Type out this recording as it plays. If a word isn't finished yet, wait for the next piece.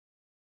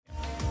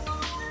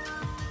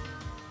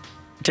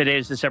Today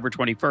is December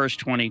 21st,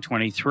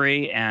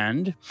 2023,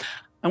 and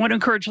I want to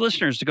encourage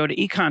listeners to go to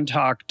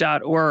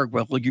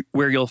EconTalk.org,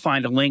 where you'll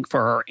find a link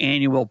for our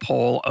annual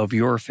poll of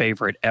your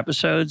favorite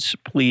episodes.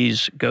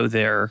 Please go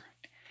there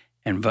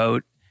and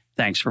vote.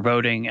 Thanks for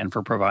voting and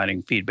for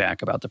providing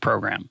feedback about the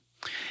program.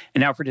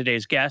 And now for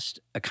today's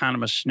guest,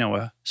 economist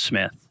Noah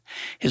Smith.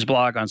 His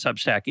blog on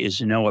Substack is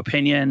No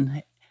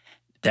Opinion.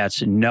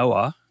 That's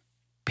Noah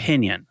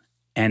Pinion.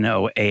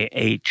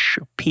 NOAHPINION.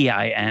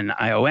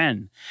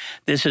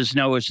 This is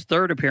Noah's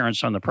third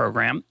appearance on the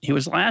program. He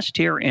was last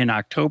here in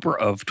October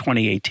of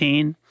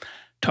 2018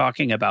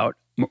 talking about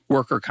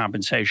worker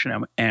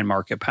compensation and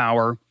market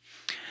power.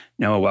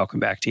 Noah,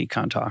 welcome back to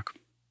EconTalk.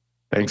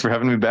 Thanks for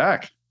having me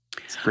back.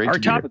 It's great Our to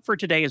be here. topic for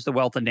today is The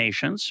Wealth of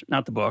Nations,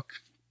 not the book,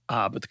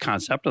 but the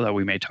concept, although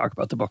we may talk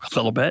about the book a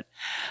little bit.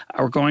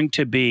 We're going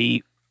to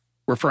be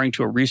referring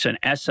to a recent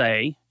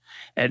essay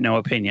at No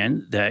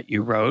Opinion that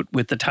you wrote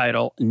with the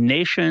title,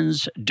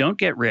 Nations Don't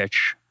Get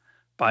Rich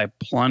by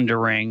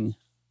Plundering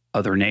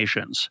Other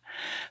Nations.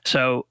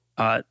 So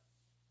a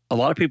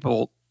lot of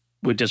people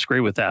would disagree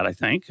with that, I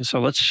think. So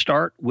let's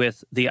start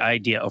with the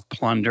idea of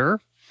plunder.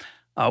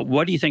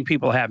 What do you think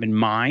people have in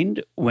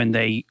mind when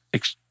they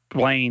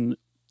explain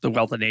the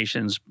wealth of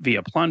nations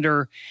via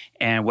plunder,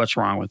 and what's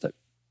wrong with it?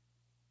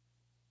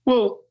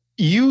 Well,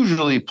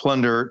 usually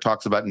plunder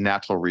talks about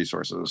natural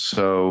resources.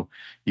 So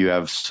you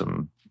have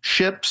some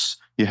ships,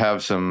 you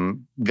have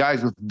some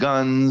guys with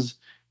guns,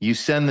 you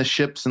send the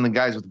ships and the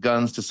guys with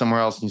guns to somewhere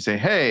else and you say,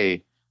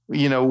 hey,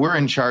 we're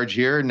in charge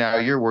here. Now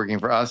you're working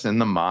for us in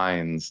the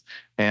mines.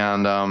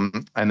 And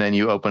then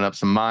you open up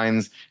some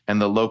mines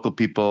and the local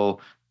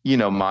people,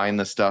 mine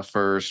the stuff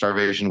for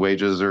starvation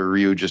wages, or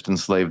you just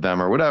enslave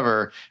them or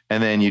whatever.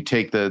 And then you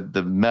take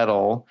the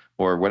metal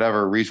or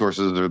whatever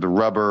resources or the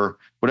rubber,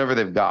 whatever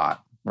they've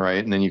got,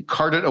 right? And then you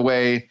cart it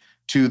away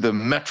to the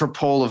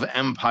metropole of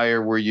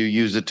empire, where you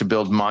use it to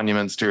build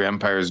monuments to your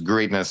empire's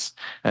greatness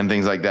and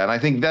things like that. And I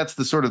think that's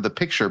the sort of the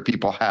picture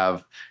people have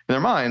in their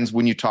minds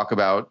when you talk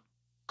about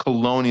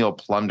colonial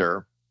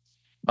plunder.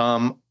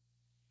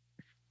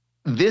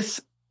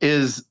 This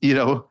is,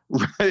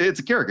 it's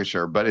a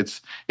caricature, but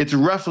it's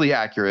roughly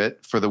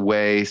accurate for the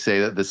way,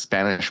 say, that the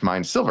Spanish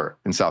mined silver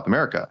in South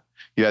America.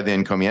 You had the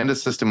encomienda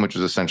system, which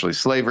was essentially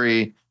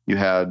slavery. You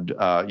had,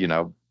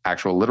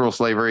 actual literal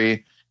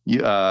slavery.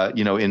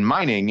 In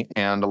mining,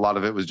 and a lot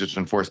of it was just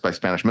enforced by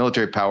Spanish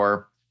military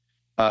power.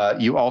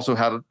 You also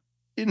had,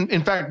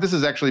 in fact, this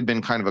has actually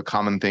been kind of a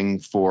common thing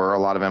for a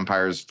lot of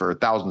empires for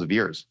thousands of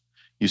years.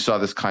 You saw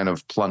this kind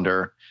of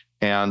plunder,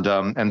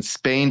 and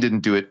Spain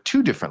didn't do it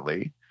too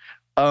differently.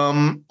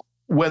 When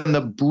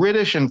the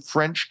British and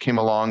French came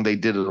along, they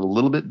did it a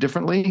little bit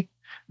differently.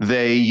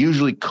 They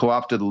usually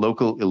co-opted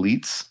local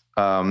elites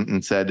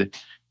and said,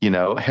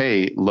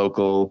 hey,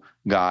 local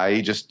guy,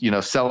 just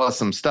sell us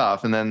some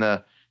stuff, and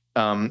then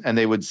and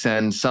they would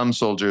send some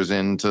soldiers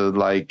in to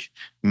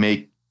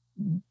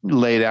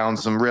lay down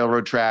some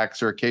railroad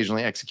tracks or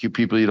occasionally execute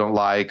people you don't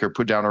like or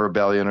put down a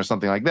rebellion or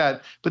something like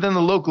that. But then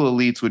the local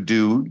elites would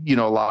do, a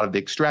lot of the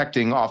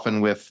extracting,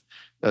 often with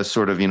a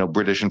sort of,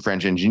 British and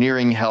French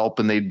engineering help,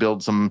 and they'd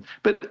build some,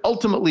 but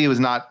ultimately it was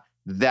not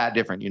that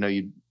different.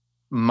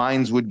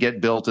 Mines would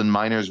get built and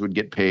miners would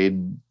get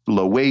paid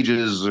low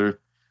wages, or,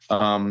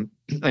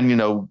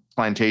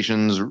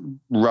 plantations,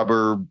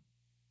 rubber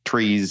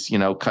trees,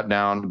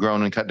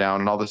 grown and cut down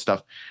and all this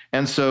stuff.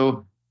 And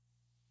so,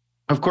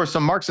 of course,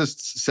 some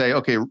Marxists say,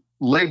 okay,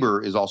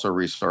 labor is also a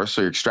resource,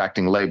 so you're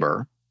extracting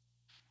labor.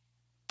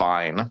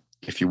 Fine,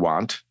 if you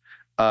want.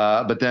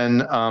 But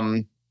then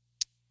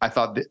I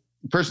thought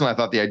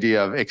the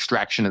idea of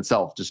extraction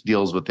itself just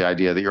deals with the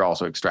idea that you're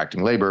also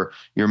extracting labor.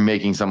 You're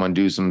making someone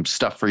do some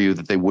stuff for you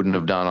that they wouldn't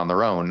have done on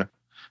their own,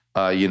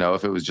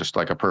 if it was just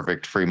like a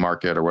perfect free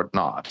market or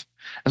whatnot.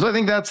 And so I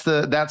think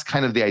that's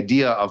kind of the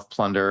idea of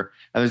plunder.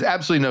 And there's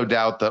absolutely no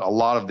doubt that a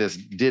lot of this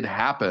did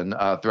happen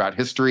throughout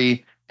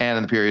history and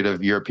in the period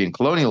of European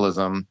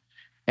colonialism.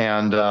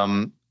 And,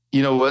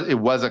 it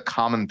was a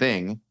common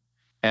thing.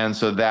 And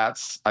so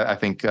that's, I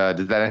think,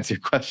 did that answer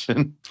your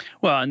question?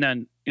 Well, and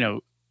then,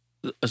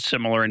 a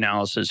similar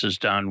analysis is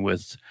done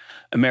with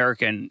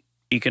American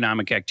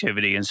economic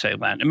activity in, say,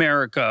 Latin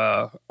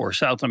America or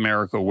South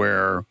America,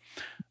 where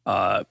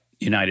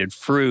United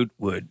Fruit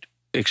would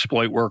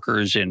exploit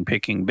workers in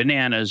picking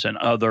bananas and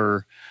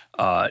other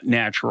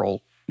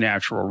natural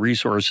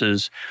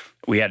resources.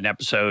 We had an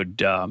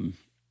episode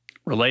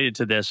related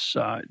to this,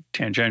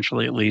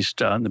 tangentially at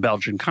least, in the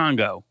Belgian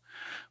Congo,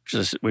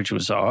 which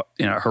was a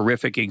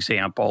horrific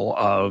example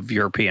of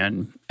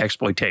European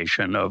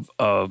exploitation of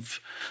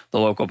the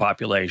local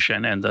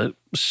population and the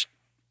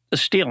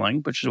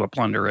stealing, which is what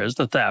plunder is,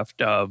 the theft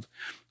of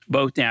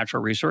both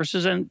natural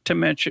resources and,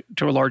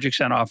 to a large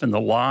extent, often the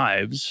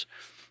lives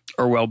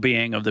or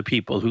well-being of the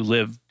people who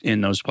lived in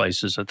those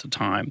places at the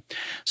time.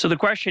 So the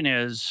question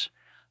is,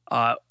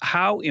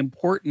 how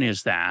important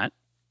is that?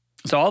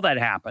 So all that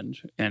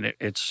happened, and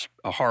it's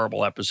a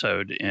horrible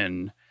episode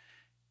in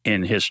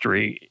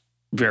history,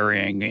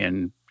 varying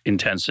in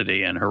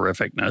intensity and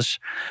horrificness.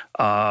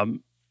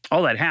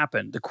 all that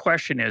happened. The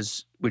question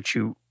is, which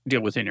you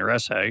deal with in your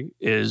essay,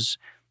 is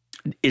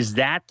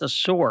that the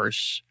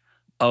source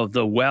of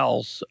the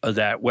wealth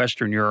that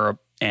Western Europe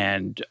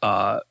and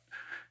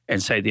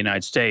say the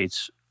United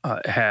States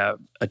have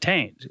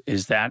attained?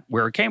 Is that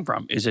where it came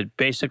from? Is it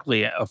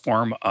basically a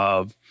form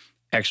of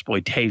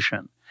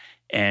exploitation?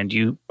 And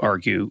you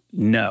argue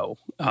no.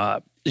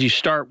 You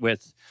start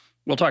with,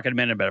 we'll talk in a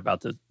minute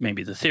about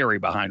maybe the theory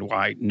behind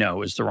why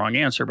no is the wrong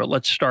answer, but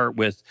let's start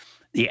with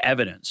the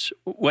evidence.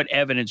 What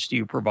evidence do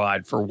you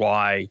provide for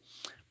why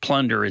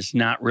plunder is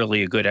not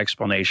really a good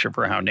explanation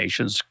for how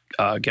nations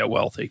get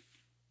wealthy?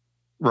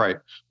 Right.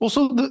 Well,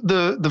 so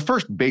the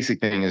first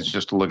basic thing is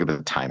just to look at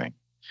the timing.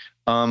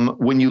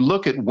 When you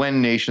look at when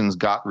nations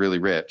got really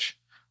rich,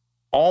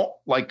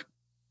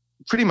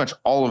 pretty much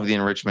all of the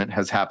enrichment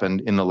has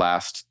happened in the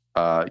last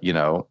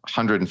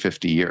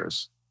 150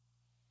 years,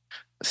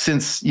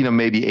 since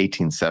maybe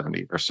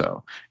 1870 or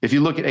so. If you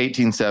look at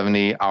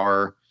 1870,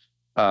 our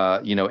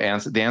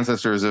the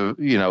ancestors of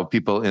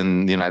people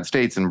in the United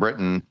States and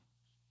Britain,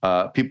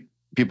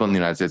 people in the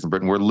United States and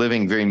Britain were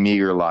living very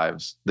meager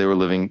lives. They were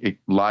living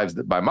lives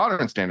that by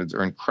modern standards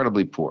are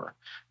incredibly poor,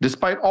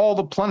 despite all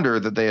the plunder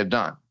that they had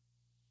done,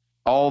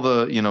 all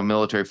the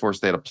military force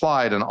they had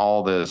applied, and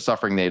all the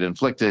suffering they had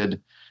inflicted,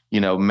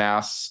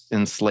 mass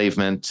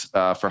enslavement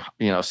for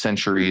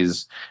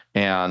centuries,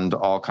 and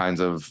all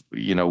kinds of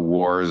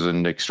wars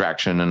and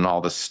extraction and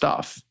all this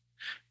stuff.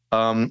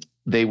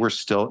 They were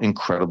still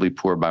incredibly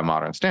poor by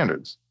modern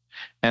standards.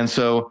 And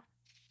so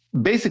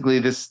basically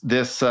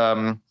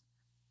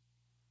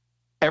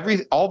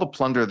all the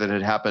plunder that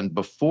had happened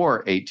before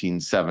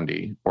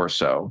 1870 or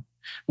so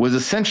was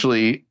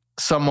essentially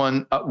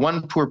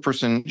one poor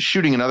person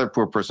shooting another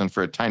poor person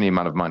for a tiny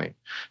amount of money.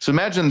 So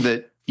imagine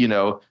that,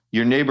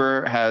 your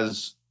neighbor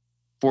has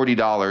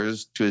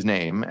 $40 to his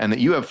name and that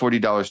you have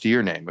 $40 to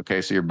your name.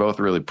 Okay. So you're both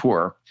really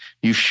poor.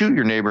 You shoot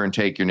your neighbor and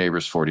take your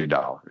neighbor's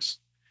 $40.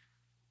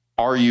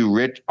 Are you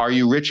rich? Are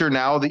you richer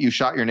now that you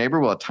shot your neighbor?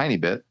 Well, a tiny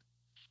bit.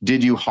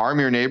 Did you harm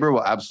your neighbor?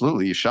 Well,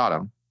 absolutely. You shot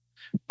him.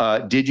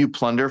 Did you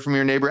plunder from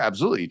your neighbor?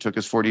 Absolutely. You took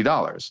his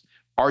 $40.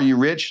 Are you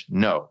rich?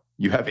 No.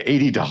 You have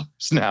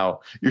 $80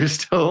 now. You're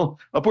still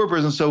a poor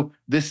person. So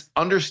this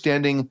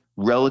understanding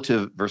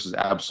relative versus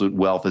absolute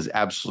wealth is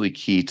absolutely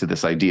key to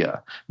this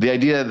idea. The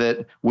idea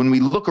that when we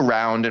look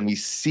around and we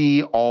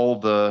see all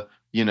the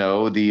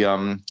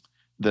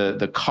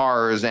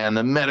cars and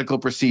the medical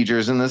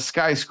procedures and the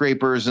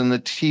skyscrapers and the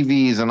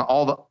TVs and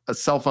all the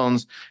cell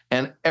phones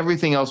and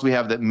everything else we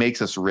have that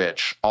makes us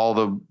rich, all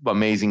the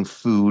amazing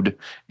food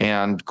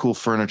and cool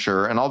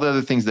furniture and all the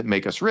other things that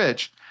make us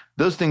rich,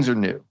 those things are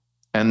new.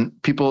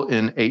 And people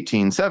in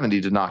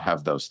 1870 did not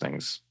have those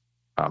things.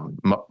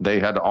 They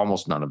had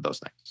almost none of those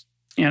things.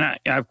 And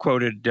I've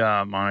quoted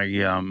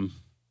my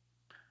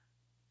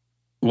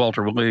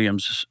Walter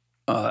Williams.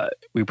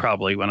 We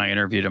probably, when I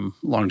interviewed him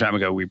a long time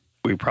ago, we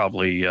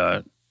probably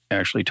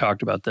actually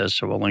talked about this,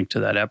 so we'll link to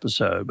that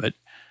episode.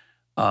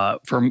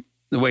 But from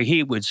the way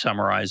he would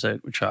summarize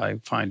it, which I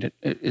find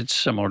it's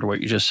similar to what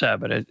you just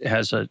said, but it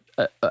has an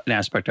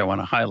aspect I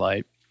want to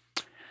highlight.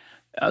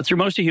 Through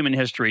most of human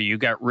history, you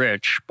got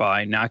rich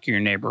by knocking your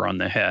neighbor on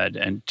the head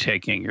and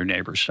taking your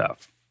neighbor's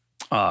stuff.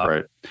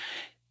 Right.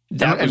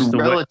 And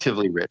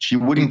relatively rich. You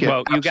wouldn't get.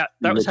 Well,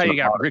 that was how you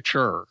got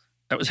richer.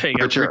 That was how you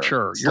got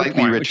richer.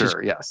 Slightly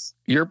richer, yes.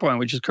 Your point,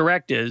 which is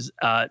correct, is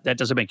that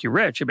doesn't make you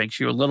rich. It makes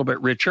you a little bit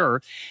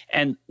richer.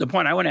 And the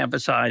point I want to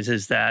emphasize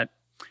is that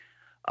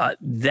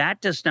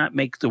that does not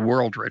make the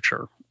world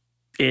richer.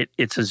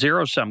 It's a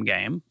zero-sum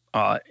game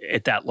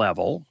at that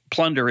level.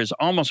 Plunder is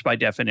almost by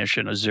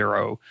definition a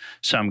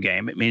zero-sum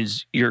game. It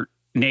means your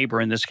neighbor,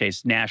 in this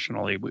case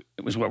nationally,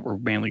 it was what we're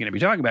mainly going to be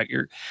talking about.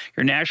 Your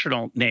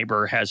national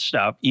neighbor has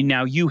stuff.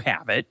 Now you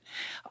have it,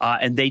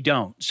 and they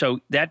don't. So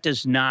that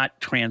does not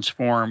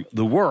transform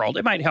the world.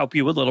 It might help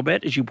you a little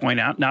bit, as you point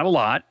out, not a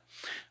lot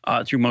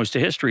through most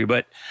of history.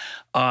 But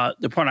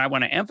the point I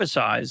want to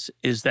emphasize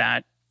is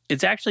that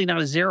it's actually not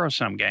a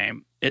zero-sum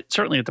game.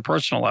 Certainly at the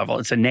personal level,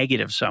 it's a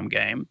negative-sum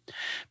game,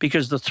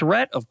 because the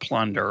threat of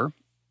plunder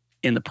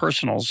in the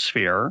personal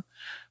sphere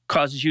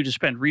causes you to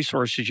spend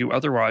resources you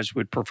otherwise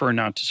would prefer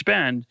not to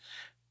spend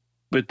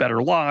with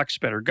better locks,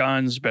 better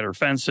guns, better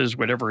fences,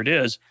 whatever it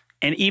is.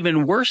 And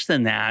even worse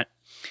than that,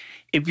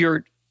 if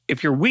you're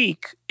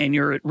weak and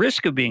you're at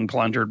risk of being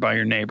plundered by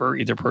your neighbor,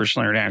 either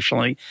personally or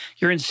nationally,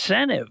 your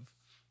incentive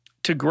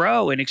to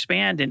grow and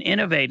expand and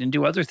innovate and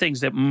do other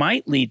things that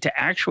might lead to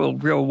actual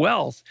real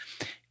wealth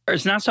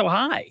is not so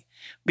high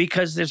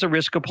because there's a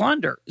risk of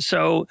plunder.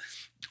 So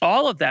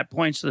all of that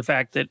points to the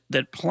fact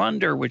that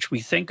plunder, which we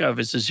think of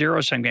as a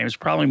zero-sum game, is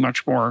probably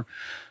much more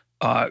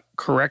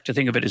correct to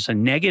think of it as a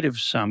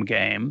negative-sum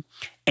game.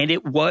 And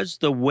it was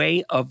the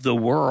way of the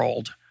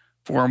world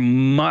for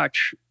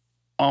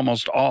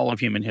almost all of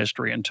human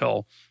history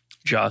until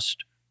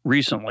just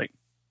recently.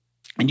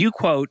 And you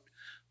quote,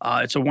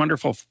 it's a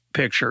wonderful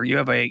picture. You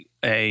have a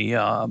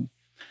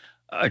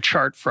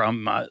chart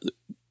from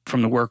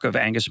the work of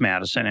Angus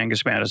Maddison.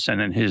 Angus Maddison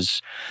and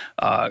his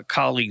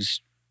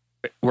colleagues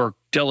worked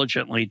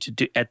diligently to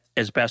do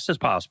as best as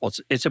possible.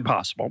 It's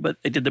impossible, but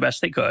they did the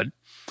best they could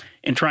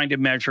in trying to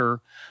measure,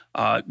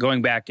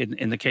 going back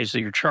in the case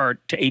of your chart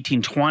to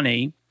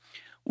 1820,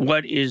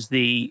 what is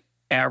the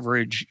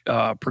average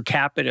per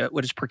capita,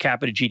 what is per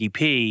capita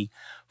GDP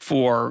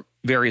for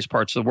various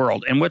parts of the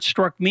world. And what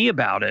struck me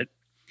about it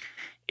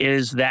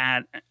is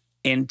that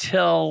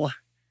until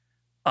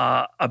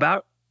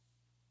about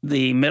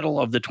the middle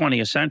of the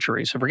 20th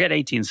century, so forget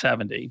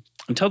 1870,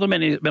 until the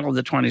middle of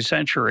the 20th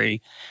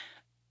century,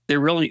 there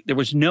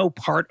was no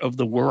part of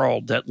the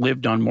world that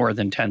lived on more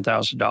than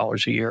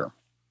 $10,000 a year,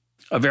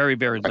 a very,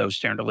 very low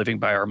standard of living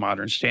by our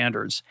modern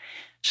standards.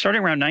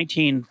 Starting around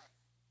 1930s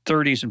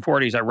and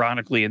 40s,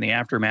 ironically, in the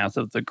aftermath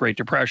of the Great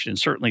Depression,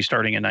 certainly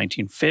starting in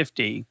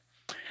 1950,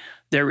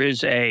 there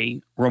is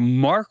a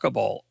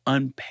remarkable,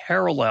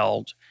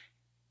 unparalleled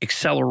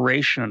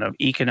acceleration of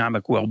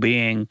economic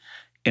well-being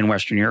in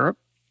Western Europe,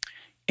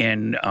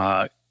 in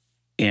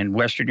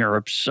Western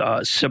Europe's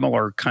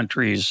similar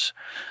countries,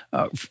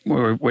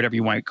 or whatever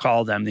you might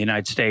call them, the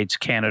United States,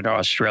 Canada,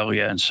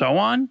 Australia, and so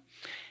on.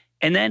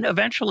 And then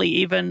eventually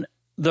even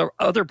the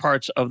other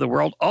parts of the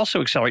world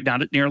also accelerate,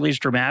 not nearly as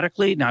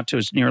dramatically, not to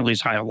as nearly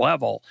as high a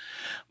level,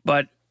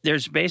 but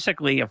there's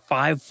basically a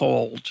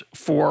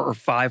four or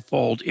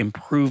five-fold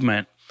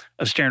improvement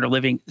of standard of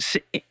living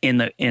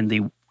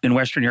in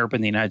Western Europe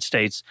and the United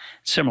States,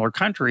 similar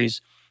countries,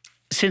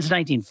 since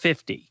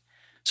 1950.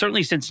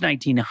 Certainly since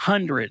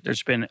 1900,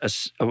 there's been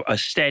a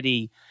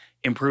steady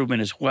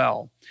improvement as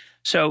well.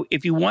 So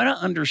if you want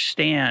to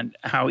understand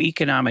how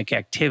economic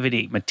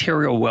activity,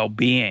 material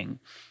well-being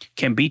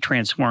can be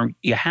transformed,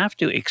 you have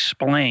to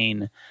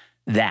explain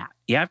that.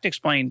 You have to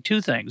explain two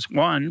things.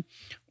 One,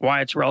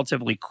 why it's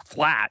relatively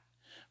flat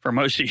for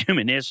most of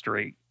human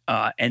history,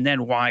 and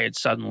then why it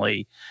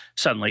suddenly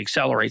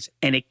accelerates.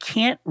 And it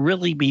can't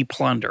really be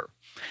plunder,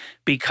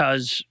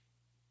 because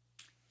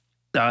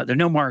there are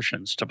no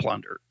Martians to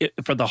plunder.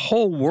 For the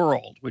whole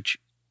world, which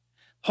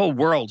whole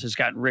world has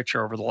gotten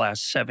richer over the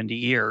last 70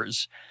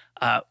 years,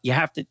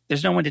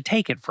 there's no one to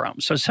take it from.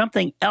 So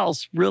something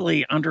else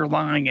really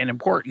underlying and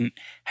important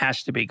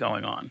has to be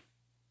going on.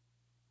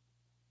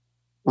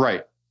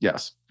 Right.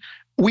 Yes.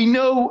 We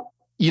know,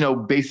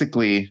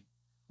 basically,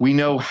 we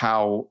know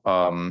how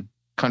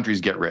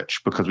countries get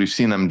rich because we've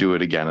seen them do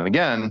it again and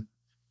again.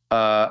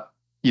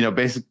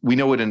 We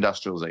know what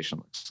industrialization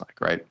looks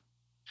like, right?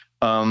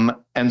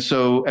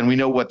 And we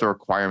know what the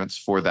requirements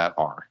for that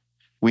are.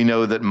 We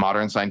know that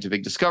modern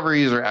scientific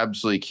discoveries are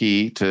absolutely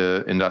key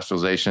to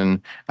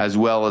industrialization, as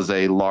well as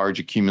a large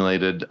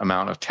accumulated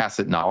amount of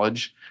tacit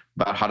knowledge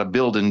about how to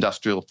build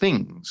industrial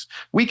things.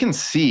 We can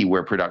see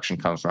where production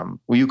comes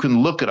from. You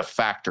can look at a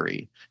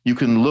factory. You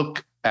can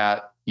look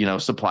at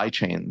supply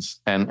chains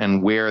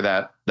and where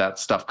that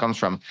stuff comes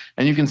from.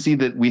 And you can see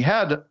that we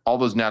had all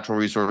those natural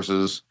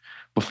resources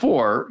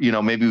before.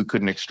 Maybe we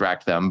couldn't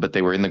extract them, but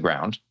they were in the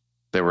ground.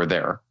 They were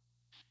there.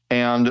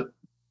 And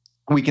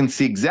we can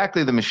see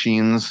exactly the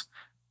machines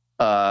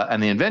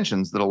and the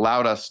inventions that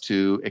allowed us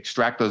to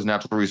extract those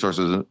natural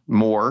resources,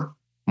 more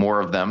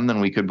of them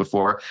than we could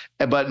before.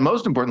 But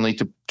most importantly,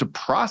 to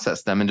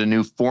process them into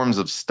new forms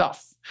of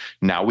stuff.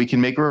 Now we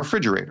can make a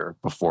refrigerator.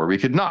 Before we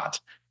could not.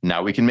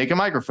 Now we can make a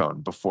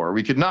microphone. Before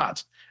we could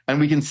not. And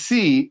we can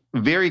see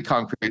very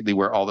concretely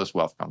where all this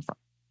wealth comes from.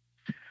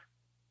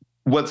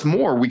 What's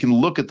more, we can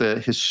look at the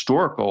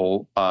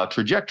historical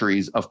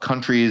trajectories of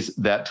countries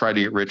that try to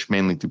get rich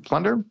mainly through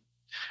plunder,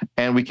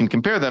 and we can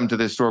compare them to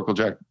the historical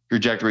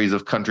trajectories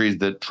of countries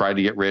that try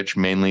to get rich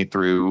mainly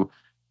through,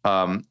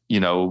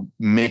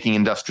 making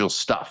industrial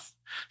stuff.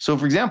 So,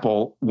 for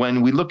example,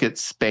 when we look at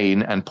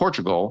Spain and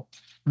Portugal,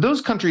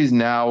 those countries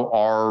now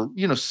are,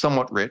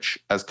 somewhat rich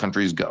as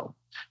countries go,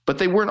 but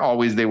they weren't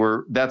always.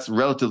 That's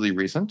relatively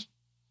recent,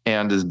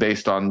 and is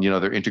based on,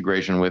 their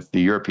integration with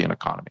the European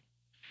economy.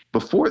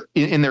 Before,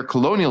 in their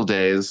colonial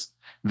days,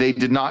 they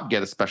did not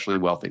get especially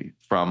wealthy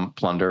from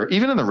plunder,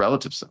 even in the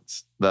relative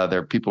sense.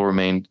 Their people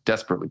remained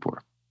desperately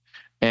poor,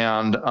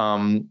 and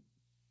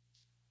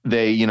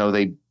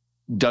they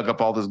dug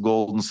up all this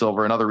gold and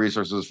silver and other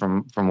resources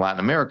from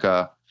Latin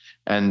America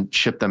and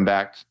shipped them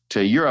back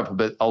to Europe,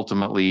 but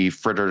ultimately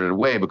frittered it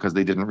away because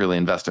they didn't really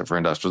invest it for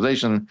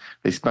industrialization.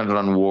 They spent it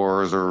on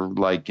wars or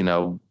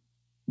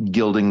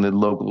gilding the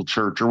local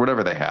church or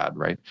whatever they had.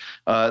 Right?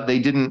 They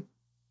didn't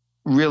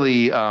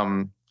really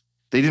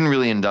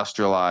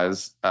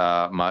industrialize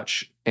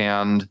much,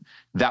 and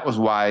that was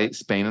why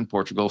Spain and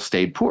Portugal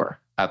stayed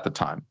poor at the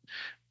time.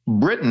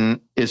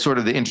 Britain is sort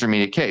of the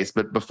intermediate case,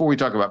 but before we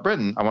talk about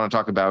Britain, I want to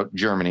talk about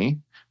Germany,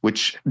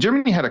 which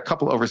Germany had a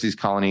couple overseas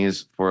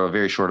colonies for a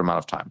very short amount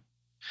of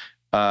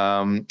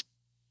time.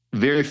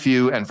 Very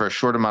few and for a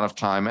short amount of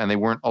time, and they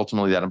weren't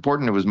ultimately that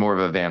important. It was more of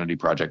a vanity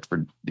project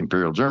for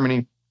Imperial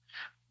Germany.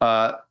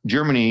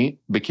 Germany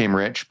became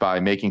rich by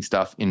making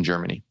stuff in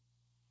Germany.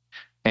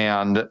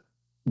 And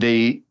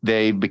they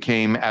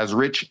became as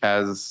rich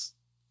as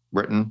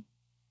Britain.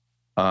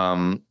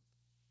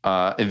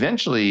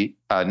 Eventually,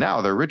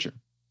 now they're richer.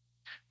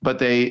 But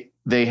they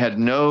they had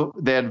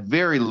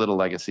very little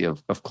legacy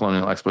of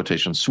colonial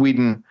exploitation.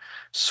 Sweden,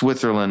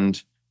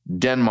 Switzerland,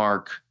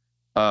 Denmark,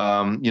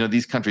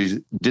 these countries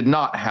did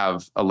not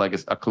have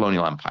a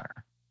colonial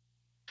empire.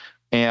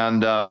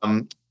 And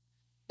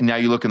now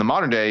you look in the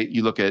modern day,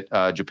 you look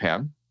at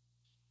Japan,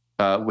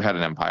 we had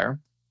an empire,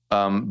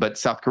 but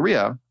South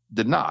Korea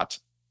did not.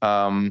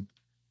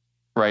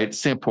 Right?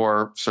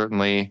 Singapore,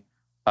 certainly.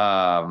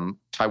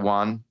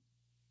 Taiwan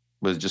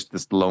was just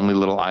this lonely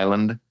little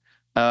island.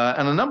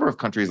 And a number of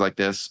countries like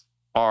this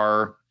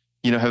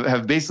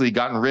have basically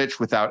gotten rich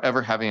without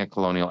ever having a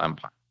colonial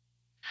empire.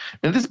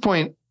 And at this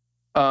point,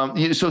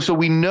 so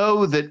we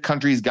know that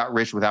countries got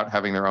rich without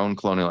having their own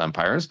colonial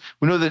empires.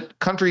 We know that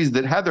countries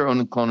that had their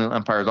own colonial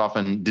empires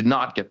often did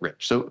not get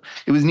rich. So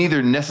it was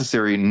neither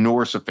necessary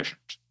nor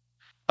sufficient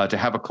to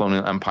have a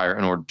colonial empire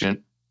in order to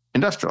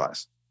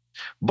industrialize.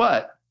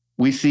 But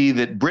we see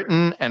that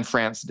Britain and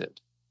France did.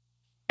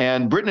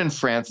 And Britain and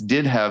France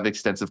did have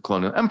extensive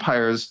colonial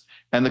empires.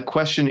 And the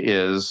question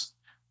is,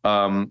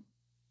 did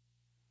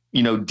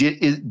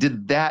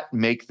that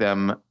make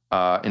them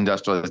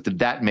industrialize? Did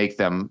that make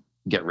them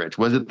get rich?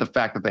 Was it the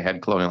fact that they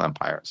had colonial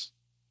empires,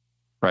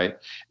 right?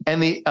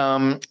 And the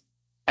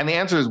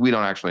answer is we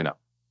don't actually know,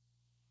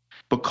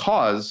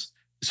 because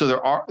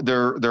there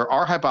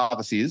are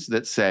hypotheses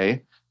that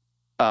say,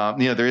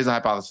 there is a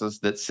hypothesis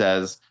that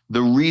says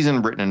the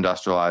reason Britain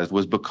industrialized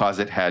was because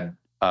it had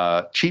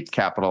cheap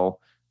capital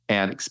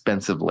and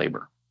expensive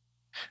labor.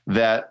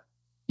 That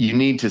you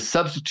need to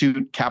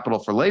substitute capital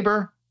for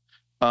labor.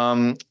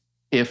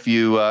 If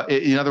you,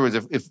 in other words,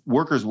 if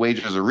workers'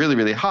 wages are really,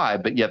 really high,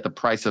 but yet the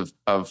price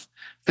of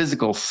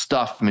physical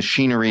stuff,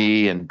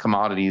 machinery, and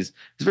commodities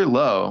is very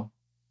low,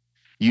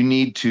 you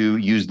need to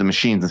use the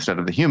machines instead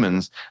of the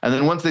humans. And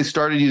then once they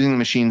started using the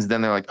machines,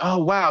 then they're like,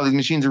 oh, wow, these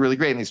machines are really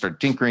great. And they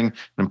start tinkering and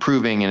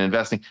improving and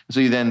investing.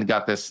 So you then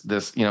got this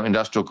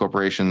industrial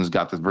corporations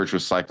got this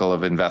virtuous cycle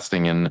of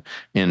investing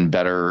in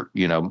better,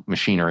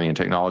 machinery and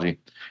technology.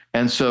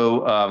 And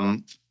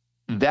so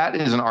that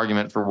is an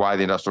argument for why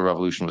the Industrial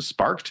Revolution was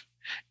sparked.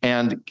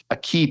 And a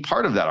key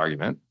part of that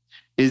argument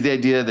is the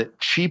idea that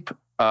cheap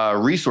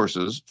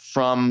resources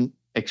from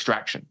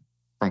extraction,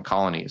 from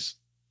colonies,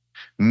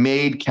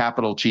 made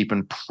capital cheap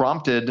and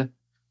prompted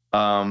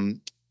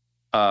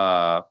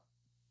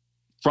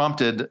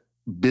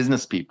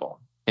business people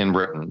in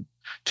Britain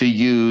to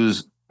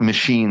use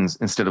machines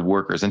instead of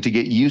workers, and to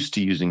get used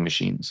to using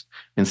machines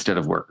instead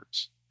of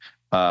workers,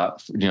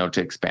 to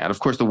expand. Of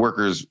course, the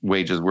workers'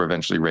 wages were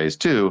eventually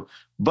raised too,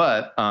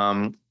 but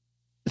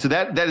so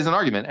that is an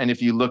argument. And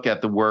if you look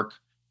at the work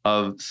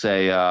of,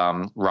 say,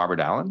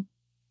 Robert Allen,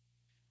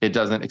 it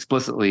doesn't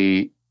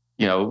explicitly,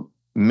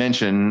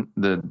 mention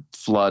the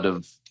flood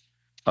of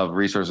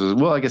resources.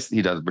 Well, I guess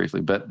he does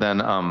briefly, but then,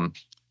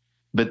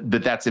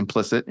 but that's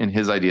implicit in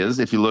his ideas.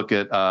 If you look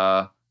at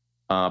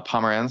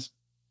Pomeranz,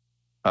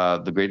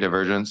 The Great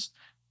Divergence,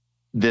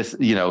 this,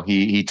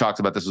 he talks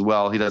about this as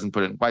well. He doesn't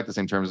put it in quite the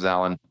same terms as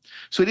Allen.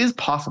 So it is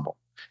possible.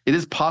 It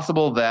is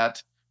possible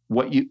that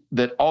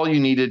that all you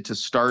needed to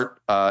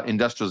start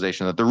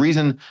industrialization, that the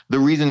reason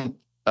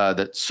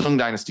that Sung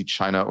Dynasty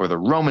China or the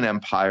Roman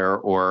Empire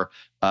or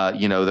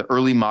the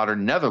early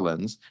modern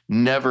Netherlands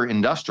never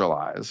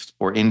industrialized,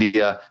 or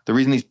India, the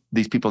reason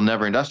these people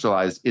never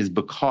industrialized is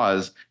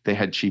because they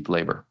had cheap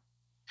labor.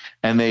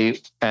 And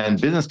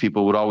business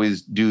people would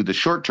always do the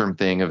short-term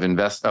thing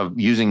of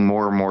using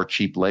more and more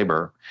cheap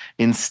labor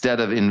instead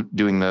of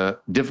doing the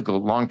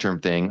difficult long-term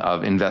thing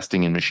of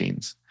investing in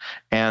machines.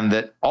 And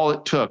that all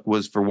it took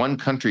was for one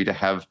country to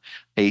have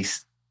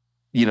this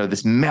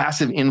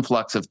massive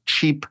influx of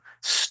cheap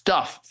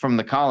stuff from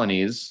the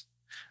colonies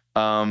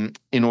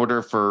in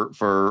order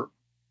for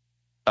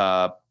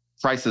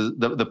prices,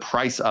 the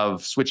price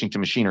of switching to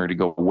machinery to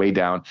go way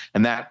down.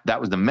 And that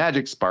was the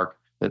magic spark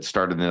that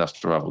started the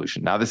Industrial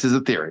Revolution. Now, this is a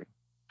theory.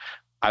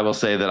 I will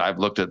say that I've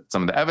looked at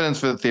some of the evidence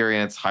for the theory,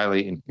 and it's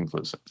highly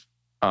inconclusive.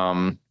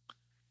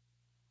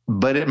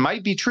 But it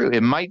might be true.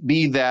 It might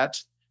be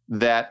that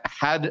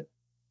had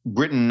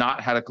Britain not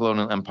had a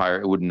colonial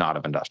empire, it would not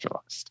have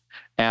industrialized.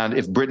 And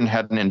if Britain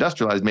hadn't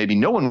industrialized, maybe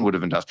no one would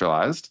have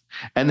industrialized.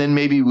 And then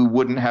maybe we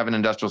wouldn't have an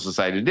industrial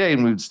society today,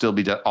 and we would still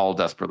be all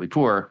desperately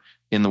poor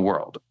in the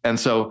world. And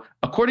so,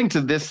 according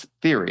to this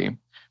theory,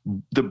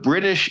 the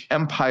British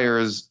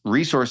Empire's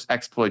resource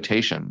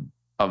exploitation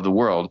of the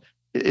world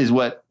is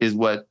what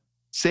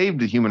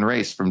saved the human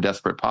race from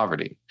desperate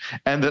poverty,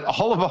 and that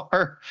all of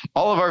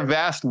our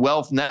vast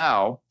wealth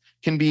now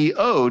can be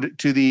owed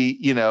to the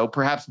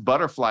perhaps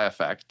butterfly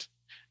effect.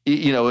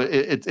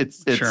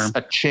 It's sure.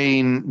 A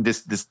chain,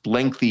 this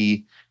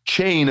lengthy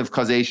chain of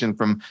causation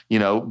from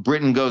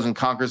Britain goes and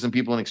conquers some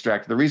people and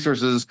extracts the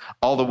resources,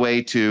 all the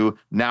way to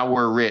now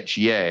we're rich,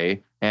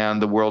 yay,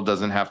 and the world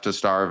doesn't have to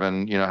starve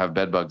and have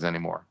bed bugs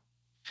anymore.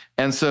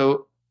 And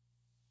so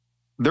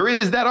there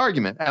is that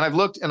argument, and I've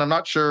looked, and I'm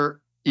not sure.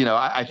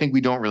 I think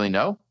we don't really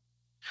know,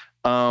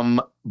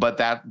 but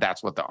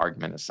that's what the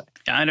argument is saying.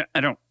 Yeah, I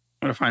don't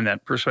want to find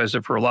that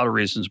persuasive for a lot of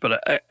reasons,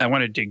 but I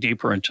want to dig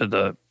deeper into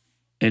the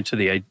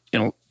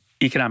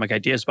economic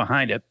ideas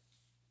behind it.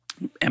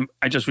 And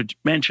I just would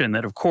mention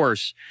that, of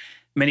course,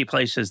 many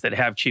places that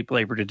have cheap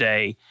labor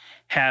today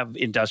have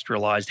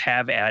industrialized,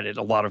 have added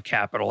a lot of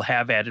capital,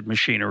 have added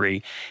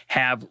machinery,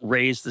 have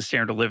raised the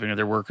standard of living of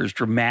their workers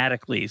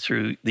dramatically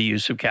through the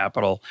use of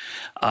capital.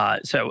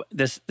 So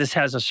this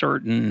has a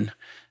certain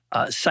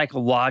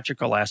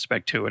psychological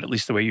aspect to it, at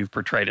least the way you've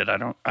portrayed it.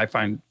 I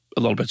find a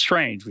little bit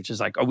strange, which is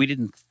like, oh, we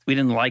didn't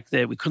like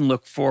that. We couldn't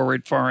look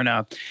forward far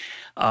enough.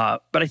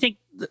 But I think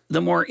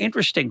the more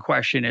interesting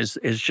question is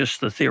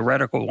just the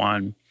theoretical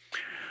one,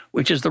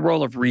 which is the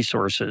role of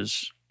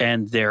resources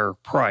and their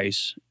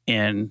price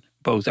in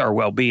both our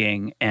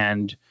well-being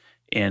and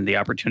in the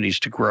opportunities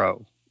to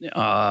grow.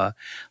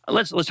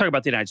 Let's talk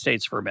about the United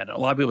States for a minute. A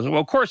lot of people say,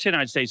 well, of course the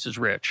United States is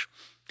rich.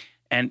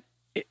 And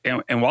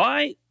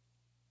why?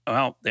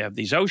 Well, they have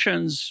these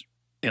oceans,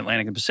 the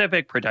Atlantic and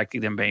Pacific,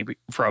 protecting them maybe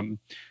from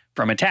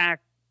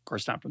attack. Of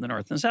course, not from the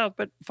north and south,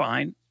 but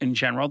fine. In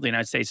general, the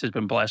United States has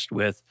been blessed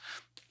with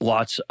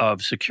lots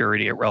of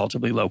security at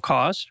relatively low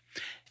cost.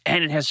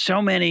 And it has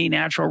so many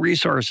natural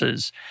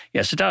resources.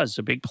 Yes, it does. It's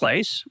a big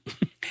place.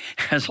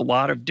 Has a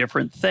lot of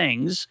different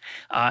things.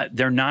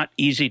 They're not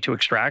easy to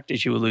extract,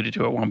 as you alluded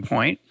to at one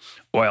point.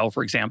 Oil,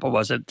 for example,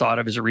 wasn't thought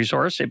of as a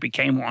resource. It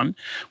became one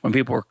when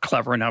people were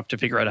clever enough to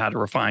figure out how to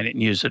refine it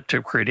and use it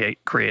to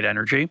create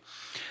energy.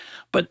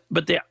 But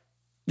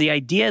the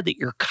idea that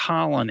your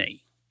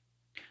colony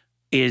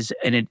is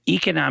an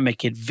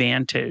economic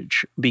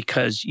advantage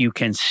because you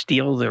can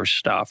steal their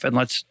stuff, and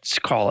let's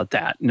call it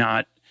that,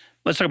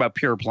 let's talk about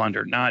pure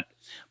plunder, not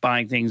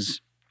buying things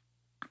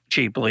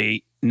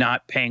cheaply,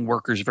 not paying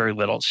workers very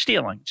little,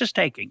 stealing, just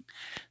taking.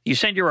 You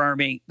send your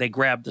army, they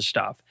grab the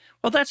stuff.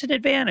 Well, that's an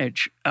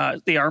advantage.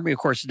 The army, of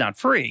course, is not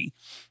free,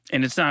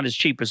 and it's not as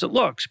cheap as it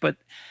looks. But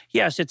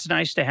yes, it's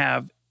nice to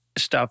have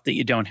stuff that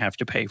you don't have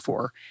to pay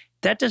for.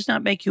 That does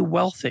not make you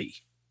wealthy.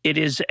 It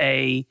is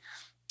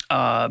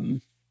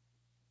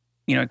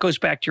it goes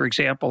back to your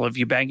example of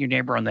you bang your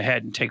neighbor on the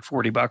head and take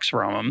 $40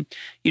 from him.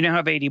 You now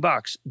have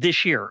 $80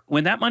 this year.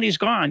 When that money's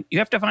gone, you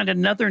have to find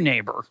another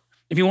neighbor.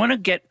 If you want to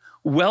get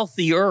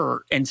wealthier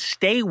and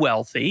stay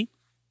wealthy,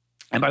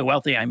 and by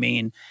wealthy, I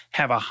mean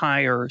have a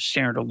higher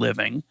standard of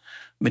living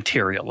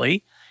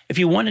materially. If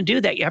you want to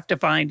do that, you have to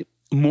find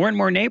more and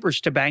more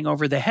neighbors to bang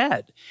over the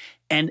head.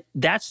 And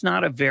that's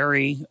not a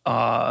very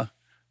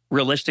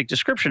realistic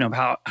description of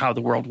how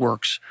the world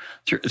works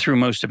through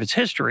most of its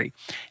history.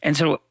 And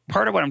so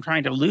part of what I'm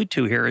trying to allude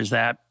to here is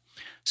that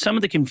some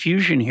of the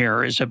confusion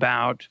here is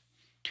about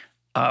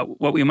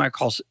what we might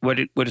call what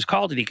is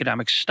called in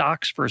economics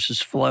stocks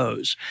versus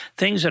flows,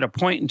 things at a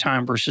point in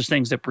time versus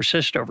things that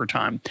persist over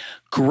time.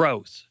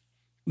 Growth,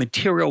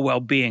 material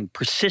well-being,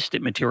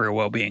 persistent material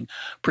well-being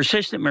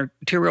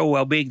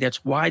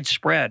that's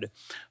widespread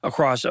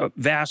across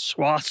vast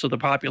swaths of the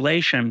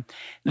population,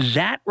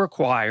 that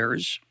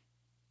requires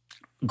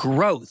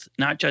growth,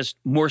 not just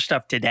more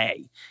stuff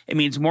today. It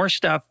means more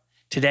stuff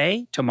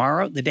today,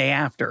 tomorrow, the day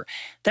after.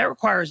 That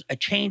requires a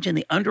change in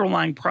the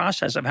underlying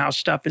process of how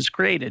stuff is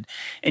created.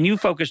 And you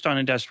focused on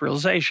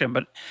industrialization,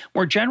 but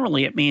more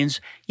generally, it means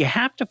you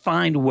have to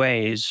find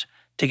ways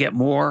to get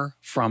more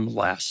from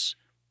less.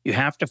 You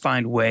have to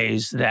find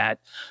ways that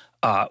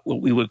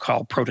what we would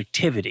call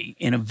productivity,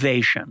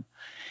 innovation.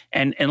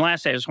 And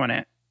lastly, I just want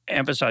to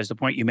emphasize the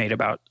point you made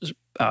about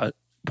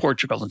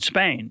Portugal and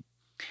Spain.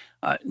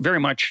 Very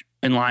much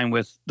in line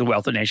with The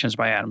Wealth of Nations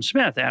by Adam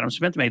Smith. Adam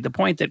Smith made the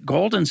point that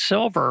gold and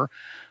silver,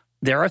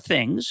 there are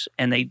things,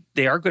 and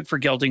they are good for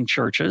gilding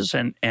churches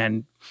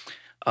and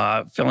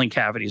filling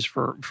cavities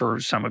for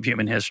some of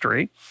human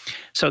history.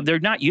 So they're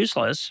not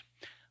useless,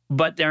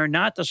 but they're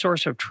not the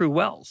source of true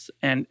wealth.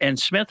 And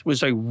Smith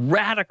was a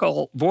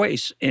radical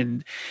voice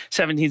in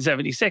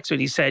 1776 when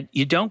he said,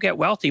 you don't get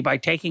wealthy by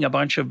taking a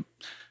bunch of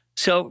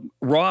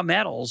raw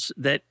metals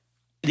that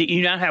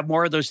you now have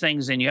more of those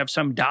things and you have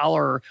some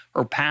dollar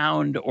or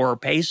pound or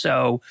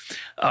peso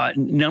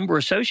number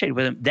associated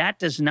with them. That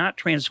does not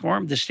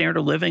transform the standard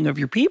of living of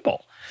your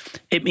people.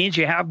 It means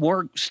you have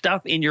more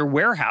stuff in your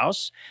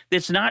warehouse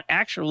that's not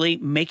actually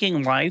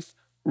making life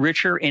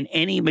richer in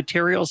any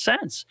material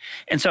sense.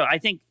 And so I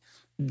think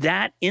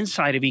that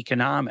inside of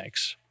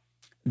economics,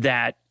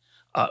 that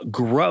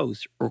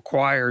growth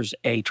requires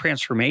a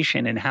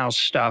transformation in how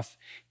stuff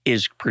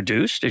is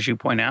produced, as you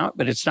point out,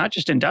 but it's not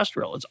just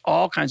industrial. It's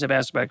all kinds of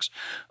aspects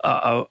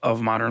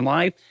of modern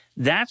life.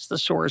 That's the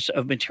source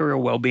of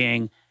material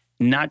well-being,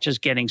 not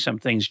just getting some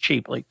things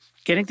cheaply.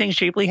 Getting things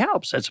cheaply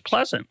helps. That's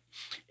pleasant.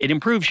 It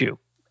improves you.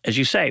 As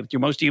you say,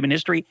 through most of human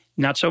history,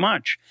 not so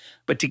much.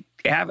 But to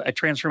have a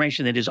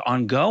transformation that is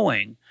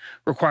ongoing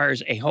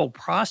requires a whole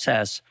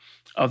process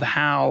of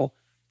how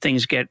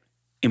things get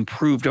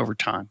improved over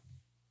time.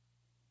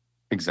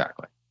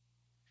 Exactly.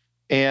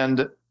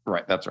 And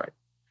right, that's right.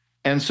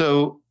 And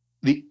so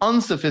the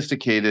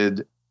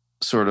unsophisticated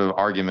sort of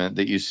argument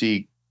that you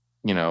see,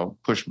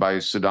 pushed by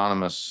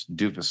pseudonymous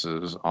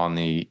doofuses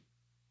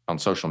on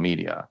social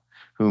media,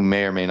 who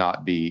may or may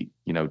not be,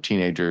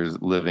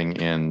 teenagers living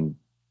in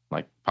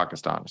like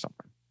Pakistan or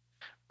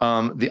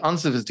something. The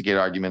unsophisticated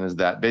argument is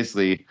that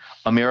basically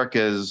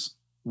America's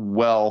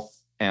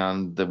wealth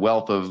and the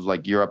wealth of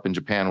like Europe and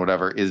Japan,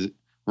 whatever, is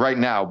right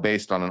now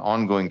based on an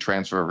ongoing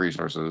transfer of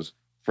resources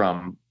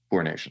from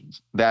poor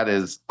nations. That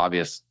is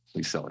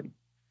obviously silly.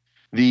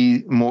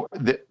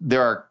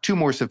 There are two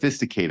more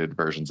sophisticated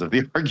versions of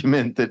the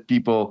argument that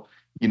people,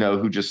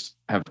 who just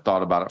have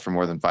thought about it for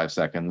more than 5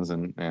 seconds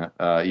and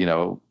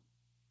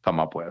come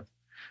up with.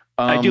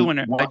 I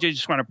do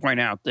just want to point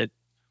out that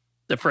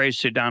the phrase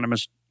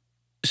pseudonymous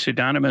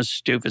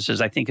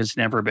doofuses, I think, has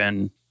never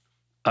been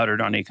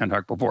uttered on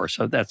EconTalk before.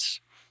 So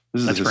that's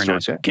very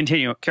nice.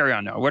 Carry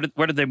on now. What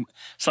are the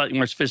slightly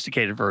more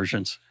sophisticated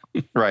versions?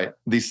 Right.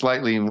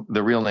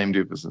 The real name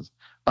doofuses.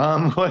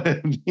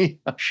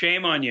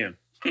 Shame on you.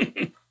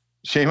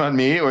 Shame on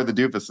me or the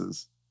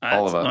doofuses?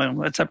 All of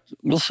us.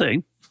 We'll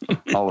see.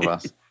 All of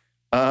us.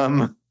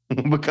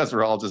 Because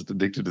we're all just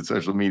addicted to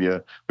social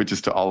media, which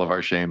is to all of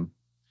our shame.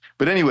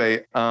 But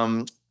anyway,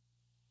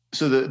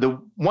 so the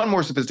one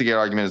more sophisticated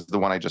argument is the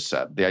one I just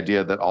said, the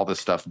idea that all this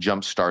stuff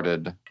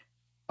jump-started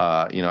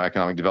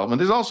economic development.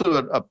 There's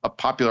also a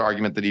popular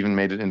argument that even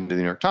made it into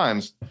the New York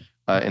Times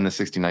in the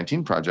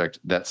 1619 Project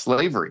that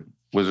slavery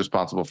was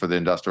responsible for the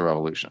Industrial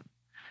Revolution.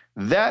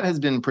 That has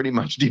been pretty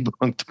much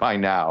debunked by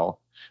now.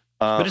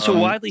 But it's a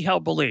widely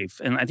held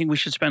belief, and I think we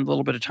should spend a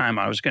little bit of time.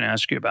 I was going to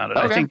ask you about it.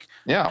 Okay. I think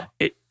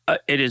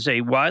it is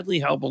a widely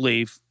held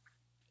belief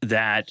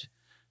that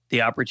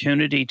the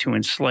opportunity to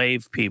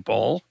enslave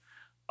people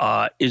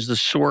is the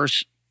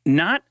source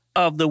not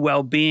of the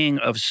well-being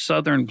of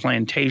Southern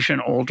plantation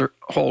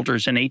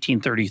holders in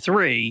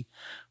 1833,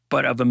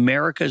 but of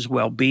America's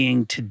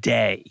well-being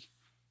today.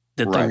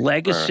 That the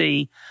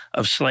legacy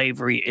of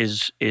slavery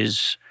is,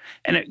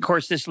 and of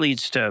course this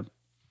leads to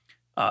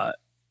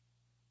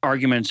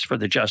arguments for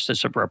the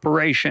justice of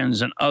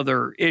reparations and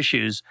other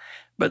issues,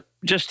 but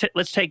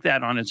let's take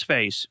that on its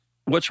face.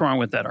 What's wrong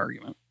with that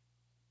argument?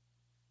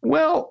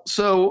 Well,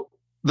 so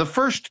the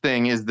first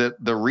thing is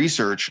that the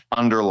research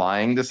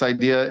underlying this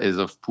idea is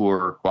of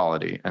poor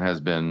quality and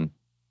has been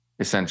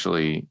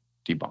essentially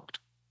debunked.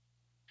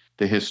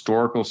 The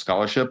historical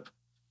scholarship,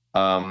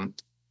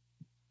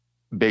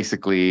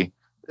 basically,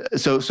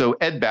 so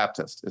Ed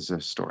Baptist is a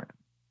historian.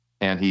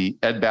 And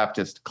Ed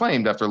Baptist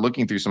claimed, after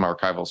looking through some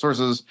archival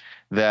sources,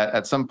 that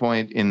at some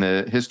point in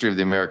the history of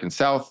the American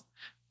South,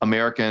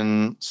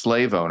 American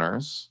slave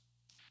owners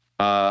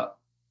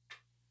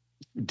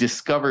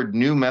discovered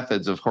new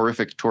methods of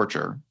horrific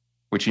torture,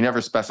 which he never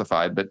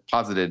specified but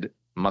posited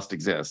must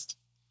exist,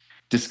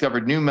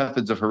 discovered new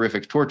methods of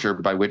horrific torture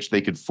by which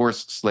they could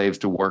force slaves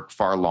to work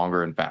far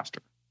longer and faster,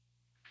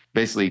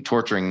 basically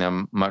torturing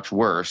them much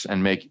worse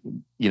and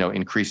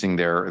increasing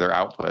their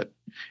output.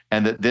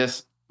 And that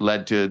this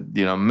led to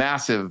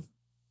massive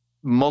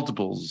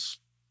multiples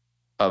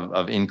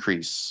of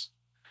increase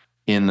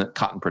in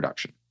cotton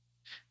production,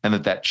 and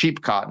that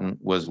cheap cotton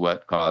was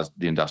what caused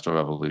the Industrial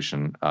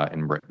Revolution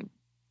in Britain.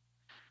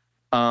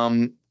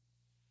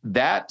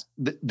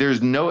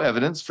 There's no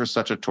evidence for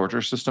such a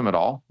torture system at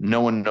all. No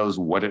one knows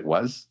what it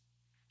was.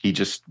 He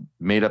just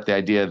made up the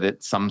idea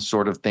that some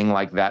sort of thing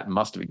like that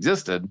must have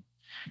existed.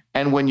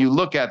 And when you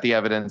look at the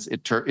evidence,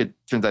 it turns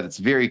out it's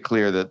very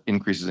clear that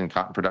increases in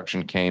cotton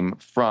production came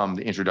from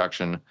the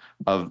introduction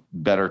of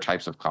better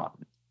types of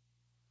cotton.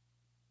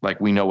 Like,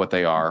 we know what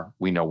they are.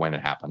 We know when it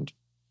happened.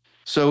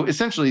 So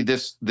essentially,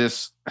 this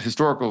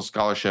historical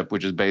scholarship,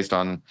 which is based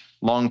on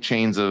long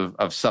chains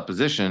of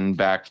supposition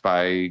backed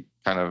by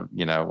kind of,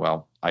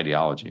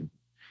 ideology,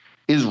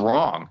 is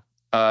wrong.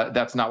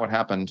 That's not what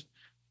happened.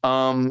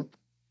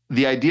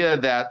 The idea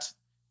that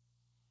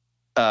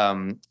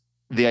the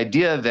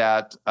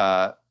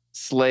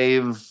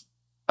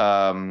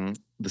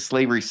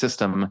slavery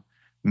system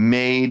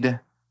made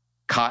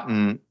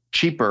cotton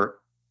cheaper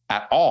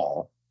at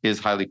all is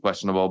highly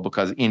questionable,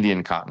 because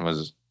Indian cotton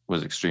was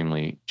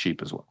extremely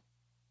cheap as well.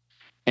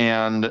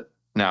 And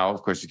now,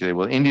 of course, you could say,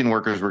 well, Indian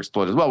workers were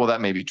exploited as well. Well,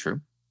 that may be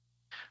true.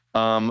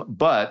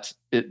 But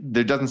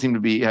there doesn't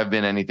seem to have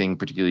been anything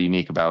particularly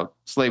unique about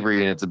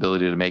slavery and its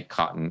ability to make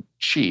cotton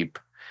cheap.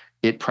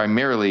 It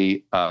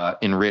primarily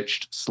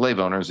enriched slave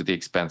owners at the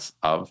expense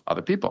of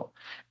other people.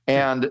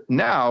 And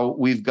now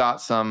we've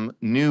got some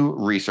new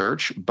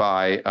research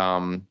by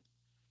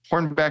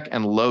Hornbeck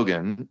and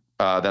Logan.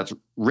 That's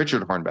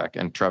Richard Hornbeck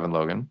and Trevin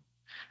Logan,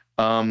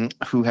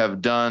 who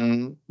have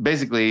done,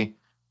 basically,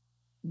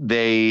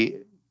 they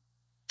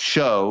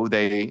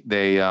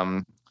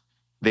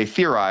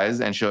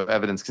theorize and show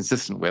evidence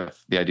consistent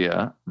with the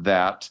idea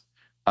that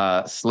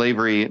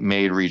slavery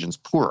made regions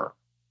poorer.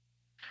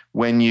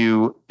 When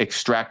you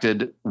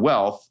extracted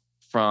wealth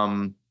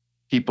from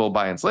people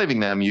by enslaving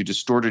them, you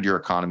distorted your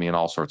economy in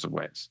all sorts of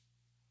ways.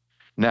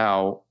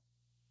 Now,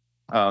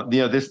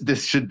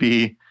 this should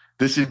be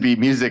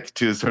music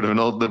to sort of an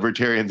old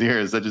libertarian's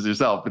ears, such as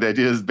yourself. But the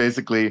idea is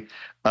basically,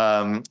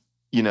 when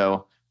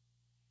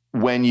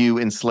you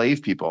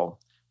enslave people,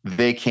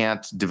 they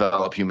can't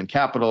develop human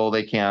capital.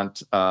 They can't,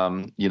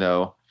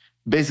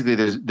 basically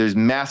there's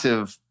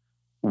massive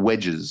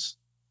wedges,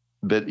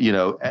 but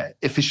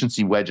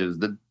efficiency wedges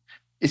that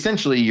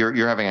essentially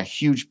you're having a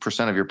huge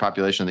percent of your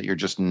population that you're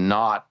just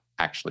not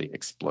actually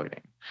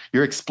exploiting.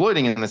 You're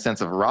exploiting in the sense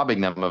of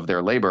robbing them of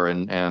their labor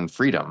and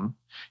freedom.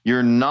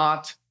 You're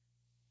not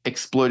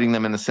exploiting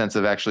them in the sense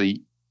of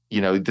actually,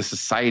 the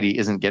society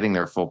isn't getting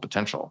their full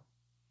potential.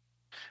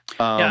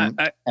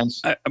 I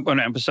want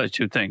to emphasize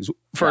two things.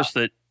 First,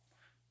 that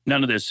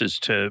none of this is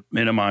to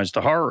minimize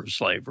the horror of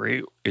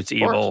slavery. It's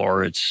evil,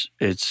 or it's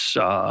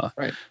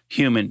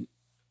human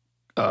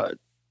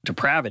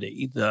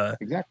depravity.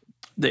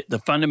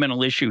 The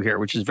fundamental issue here,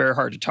 which is very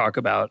hard to talk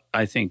about,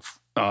 I think,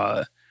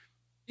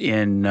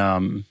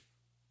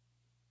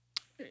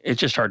 it's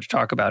just hard to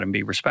talk about and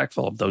be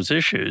respectful of those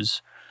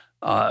issues.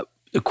 The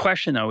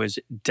question, though, is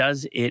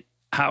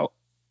how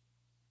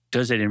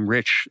does it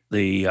enrich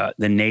the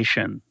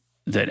nation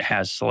that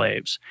has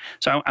slaves?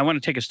 So I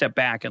want to take a step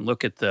back and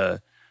look at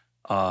the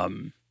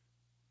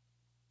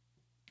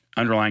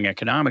underlying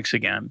economics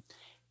again.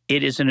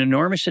 It is an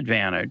enormous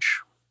advantage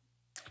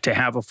to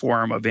have a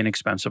form of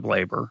inexpensive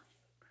labor,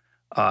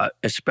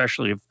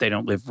 especially if they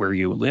don't live where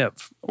you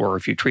live, or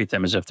if you treat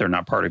them as if they're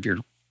not part of your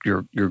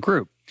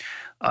group.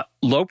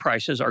 Low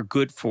prices are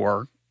good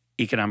for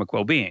economic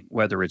well-being,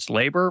 whether it's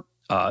labor,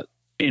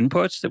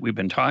 inputs that we've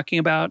been talking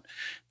about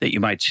that you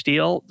might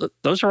steal.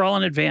 Those are all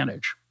an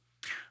advantage.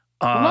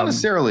 Not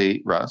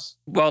necessarily, Russ.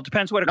 Well, it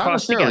depends what it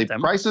costs to get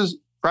them. Prices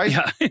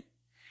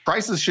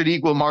should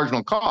equal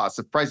marginal costs.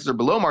 If prices are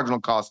below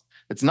marginal cost,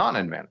 it's not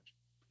an advantage.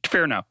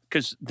 Fair enough,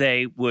 because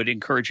they would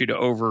encourage you to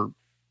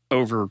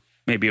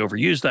maybe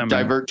overuse them.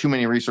 Divert too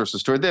many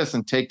resources toward this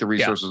and take the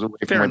resources away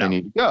from where they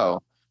need to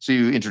go. So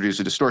you introduce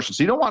a distortion.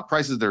 So you don't want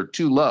prices that are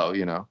too low,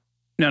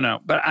 No,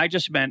 but I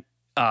just meant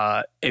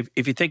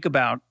if you think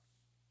about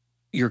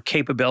your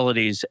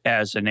capabilities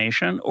as a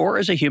nation or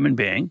as a human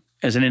being,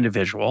 as an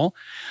individual,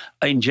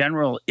 in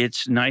general,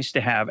 it's nice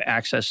to have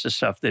access to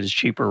stuff that is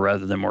cheaper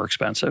rather than more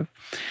expensive.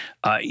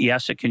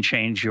 Yes, it can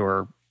change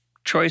your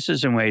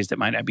choices in ways that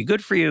might not be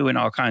good for you in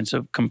all kinds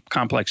of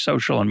complex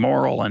social and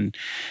moral and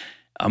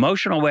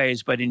emotional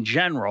ways. But in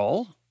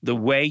general, the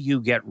way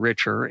you get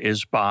richer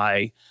is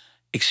by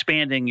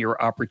expanding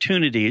your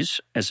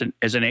opportunities as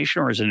a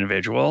nation or as an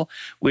individual,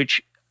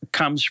 which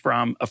comes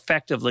from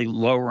effectively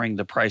lowering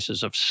the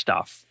prices of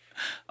stuff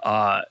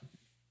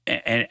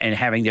and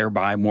having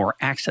thereby more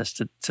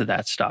access to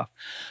that stuff.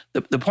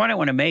 The point I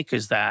want to make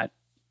is that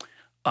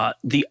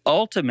the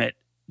ultimate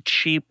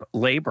cheap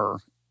labor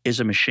is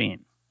a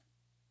machine.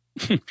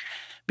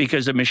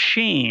 Because a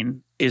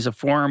machine is a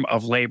form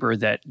of labor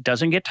that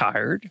doesn't get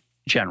tired.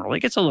 Generally,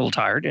 it gets a little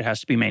tired. It has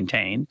to be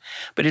maintained.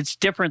 But it's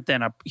different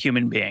than a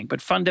human being.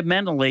 But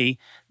fundamentally,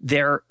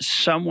 they're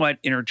somewhat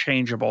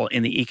interchangeable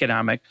in the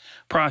economic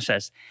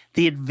process.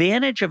 The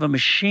advantage of a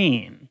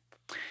machine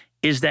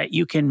is that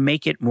you can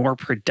make it more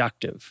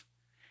productive.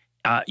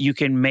 You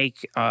can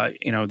make,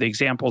 the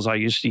examples I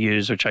used to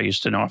use, which I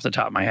used to know off the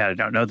top of my head, I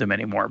don't know them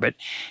anymore. But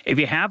if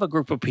you have a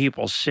group of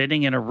people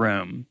sitting in a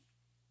room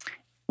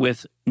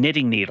with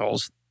knitting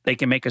needles, they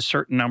can make a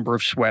certain number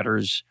of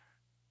sweaters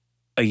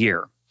a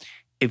year.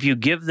 If you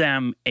give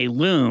them a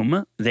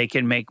loom, they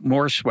can make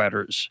more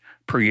sweaters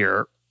per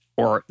year,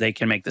 or they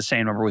can make the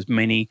same number with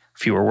many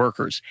fewer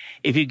workers.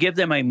 If you give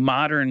them a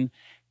modern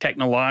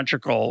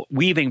technological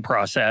weaving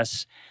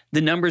process,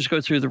 the numbers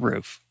go through the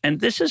roof. And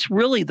this is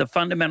really the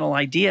fundamental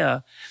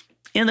idea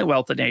in the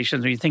wealth of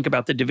nations. When you think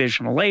about the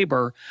division of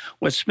labor,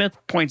 what Smith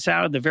points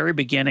out at the very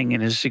beginning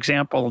in his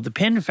example of the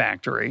pin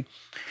factory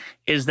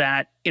is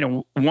that,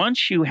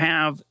 once you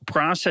have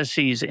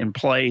processes in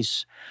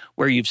place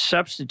where you've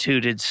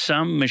substituted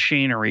some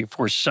machinery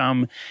for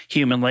some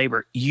human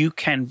labor, you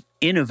can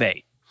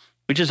innovate,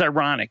 which is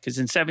ironic because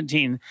in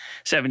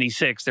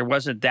 1776, there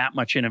wasn't that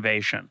much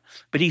innovation.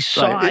 But he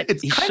saw it.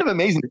 It's kind of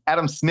amazing that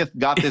Adam Smith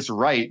got this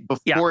right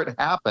before it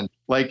happened.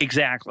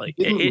 Exactly.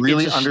 He didn't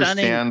really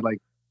understand,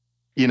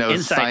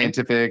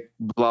 scientific,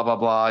 blah, blah,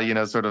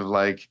 blah, sort of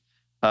like,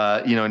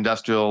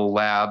 industrial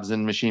labs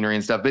and machinery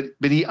and stuff.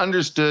 But he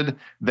understood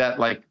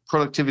that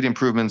productivity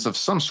improvements of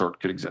some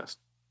sort could exist.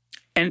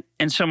 And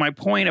so my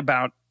point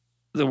about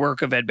the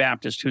work of Ed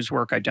Baptist, whose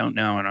work I don't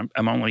know, and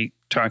I'm only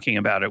talking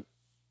about it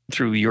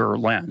through your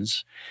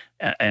lens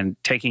and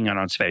taking it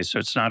on its face. So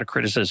it's not a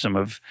criticism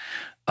of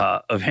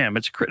him.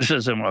 It's a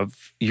criticism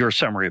of your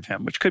summary of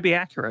him, which could be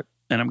accurate.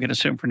 And I'm going to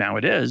assume for now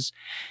it is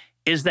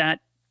that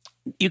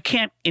you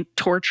can't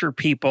torture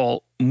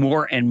people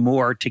more and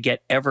more to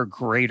get ever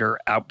greater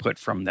output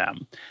from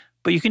them.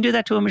 But you can do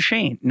that to a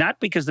machine,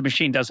 not because the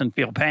machine doesn't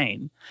feel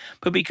pain,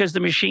 but because the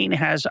machine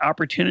has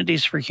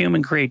opportunities for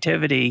human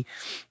creativity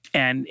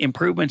and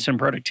improvements in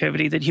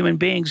productivity that human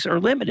beings are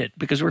limited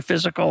because we're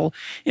physical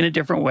in a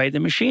different way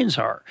than machines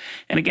are.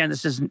 And again,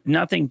 this is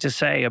nothing to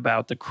say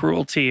about the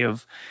cruelty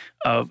of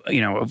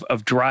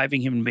driving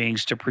human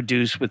beings to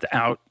produce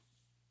without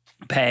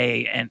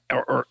pay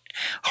or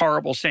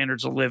horrible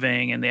standards of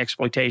living and the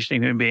exploitation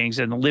of human beings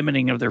and the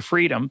limiting of their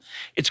freedom.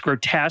 It's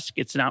grotesque.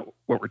 It's not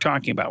what we're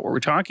talking about. What we're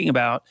talking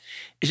about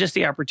is just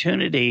the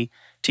opportunity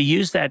to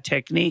use that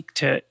technique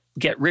to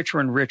get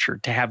richer and richer,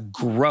 to have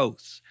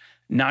growth,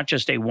 not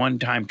just a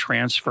one-time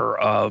transfer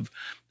of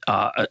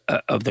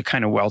of the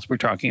kind of wealth we're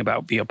talking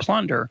about via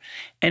plunder,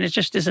 and it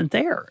just isn't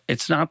there.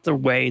 It's not the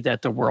way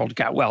that the world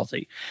got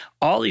wealthy.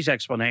 All these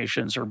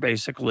explanations are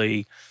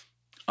basically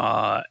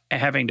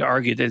having to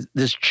argue that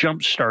this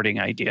jump-starting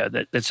idea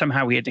that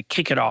somehow we had to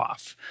kick it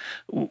off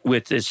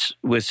with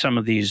some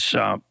of these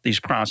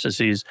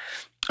processes.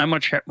 I'm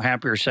much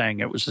happier saying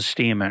it was the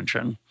steam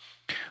engine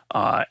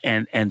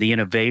and the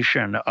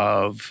innovation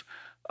of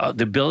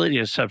the ability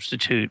to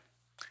substitute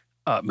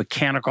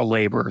mechanical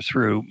labor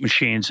through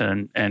machines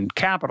and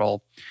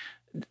capital,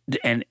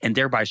 and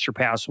thereby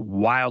surpass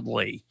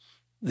wildly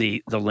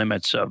the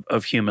limits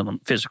of human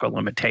physical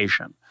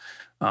limitation.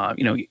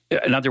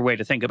 Another way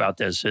to think about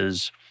this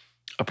is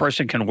a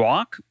person can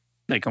walk,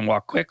 they can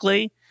walk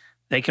quickly,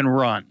 they can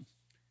run.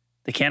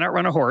 They cannot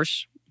run a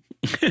horse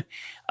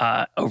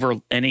over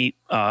any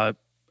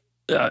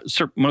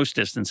most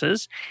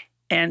distances,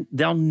 and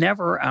they'll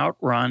never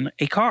outrun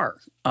a car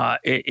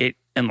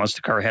unless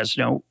the car has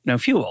no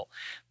fuel.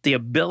 The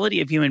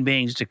ability of human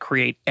beings to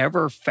create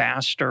ever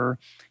faster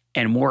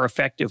and more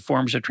effective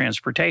forms of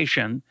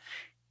transportation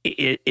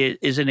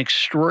is an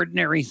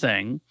extraordinary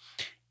thing,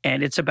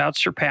 and it's about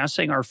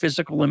surpassing our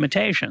physical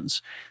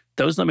limitations.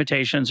 Those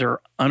limitations are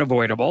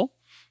unavoidable,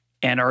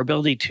 and our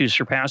ability to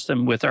surpass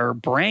them with our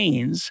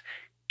brains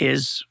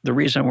is the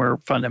reason we're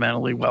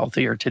fundamentally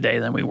wealthier today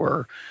than we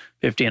were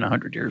 50 and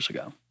 100 years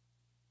ago.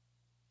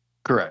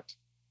 Correct.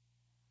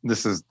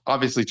 This is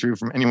obviously true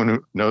from anyone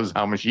who knows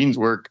how machines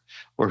work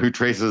or who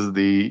traces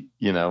the,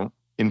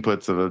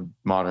 inputs of a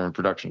modern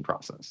production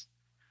process,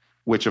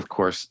 which, of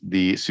course,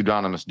 the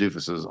pseudonymous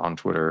doofuses on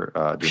Twitter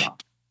do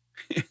not.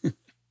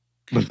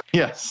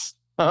 Yes.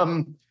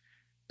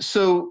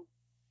 So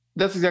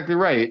that's exactly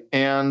right.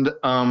 And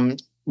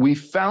we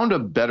found a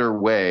better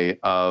way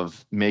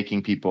of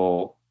making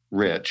people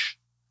rich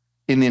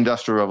in the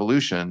Industrial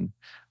Revolution.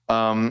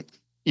 I'm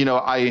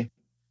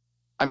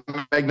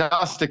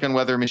agnostic on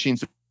whether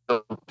machines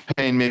are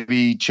paying.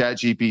 Maybe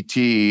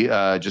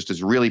ChatGPT just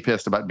is really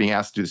pissed about being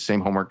asked to do the same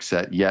homework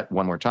set yet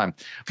one more time.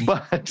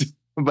 But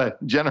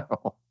in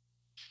general,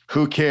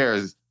 who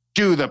cares?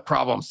 Do the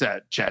problem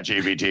set,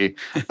 ChatGPT.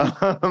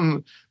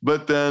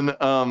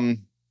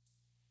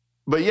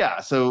 But yeah,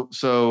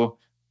 so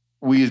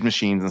we use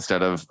machines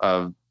instead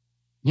of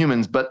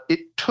humans, but it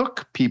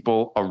took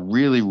people a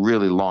really,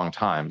 really long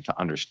time to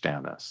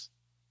understand this.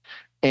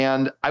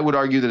 And I would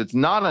argue that it's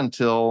not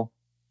until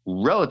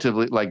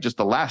relatively, like, just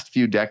the last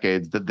few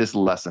decades that this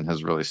lesson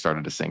has really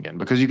started to sink in,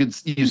 because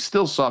you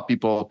still saw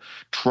people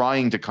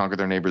trying to conquer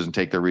their neighbors and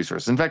take their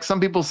resources. In fact, some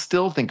people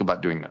still think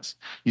about doing this.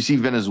 You see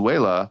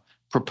Venezuela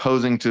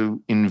proposing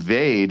to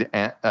invade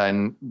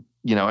and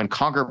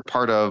conquer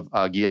part of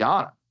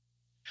Guyana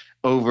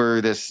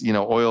over this,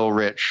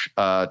 oil-rich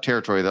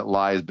territory that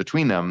lies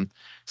between them.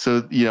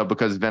 So,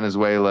 because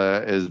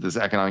Venezuela is this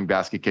economic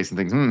basket case and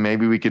things,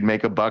 maybe we could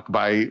make a buck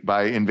by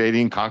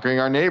invading, conquering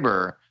our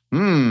neighbor.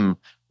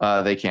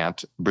 They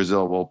can't.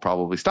 Brazil will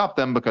probably stop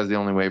them, because the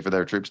only way for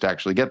their troops to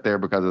actually get there,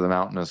 because of the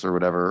mountainous or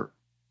whatever,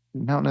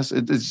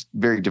 it's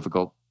very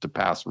difficult to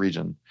pass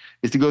region,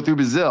 is to go through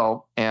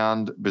Brazil,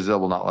 and Brazil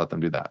will not let them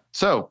do that.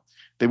 So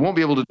they won't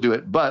be able to do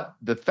it. But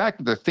the fact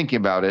that they're thinking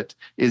about it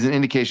is an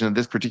indication that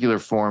this particular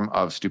form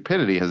of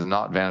stupidity has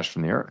not vanished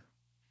from the earth.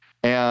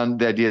 And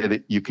the idea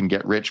that you can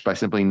get rich by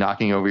simply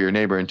knocking over your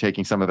neighbor and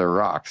taking some of their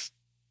rocks.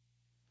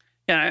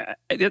 Yeah,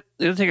 the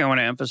other thing I want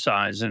to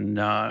emphasize and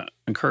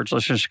encourage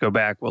listeners to go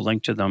back, we'll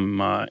link to them,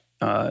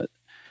 at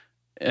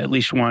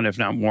least one, if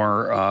not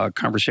more,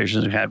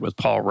 conversations we had with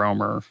Paul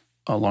Romer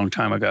a long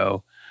time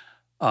ago.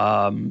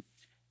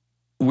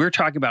 We're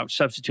talking about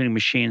substituting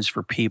machines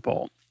for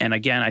people. And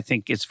again, I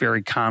think it's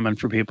very common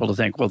for people to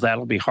think, well,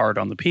 that'll be hard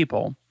on the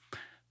people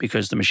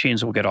because the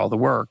machines will get all the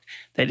work.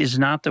 That is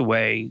not the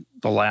way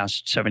the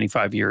last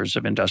 75 years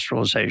of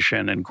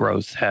industrialization and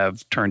growth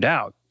have turned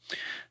out.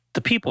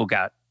 The people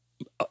got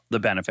the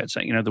benefits.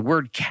 The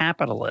word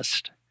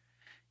capitalist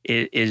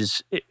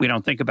is we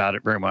don't think about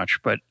it very much,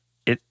 but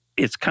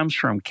it comes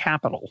from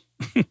capital,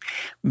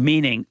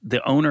 meaning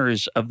the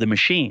owners of the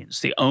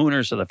machines, the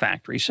owners of the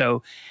factory.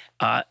 So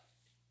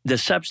the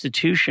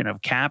substitution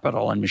of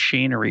capital and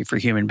machinery for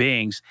human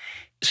beings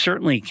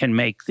certainly can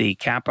make the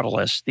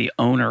capitalist, the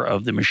owner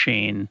of the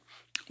machine,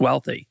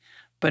 wealthy.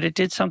 But it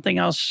did something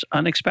else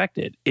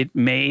unexpected. It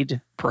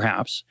made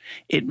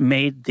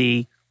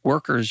the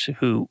workers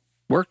who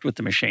worked with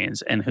the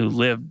machines and who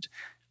lived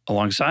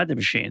alongside the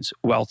machines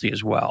wealthy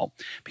as well,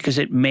 because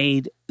it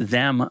made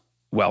them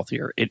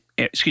wealthier.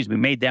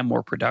 Made them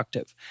more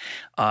productive.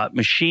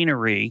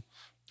 Machinery,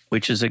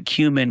 which is a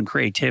human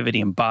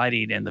creativity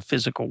embodied in the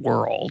physical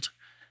world,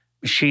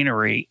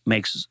 machinery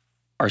makes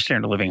our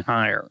standard of living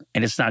higher.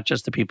 And it's not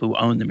just the people who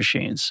own the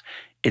machines.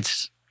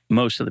 It's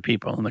most of the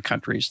people in the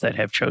countries that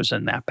have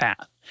chosen that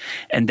path.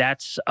 And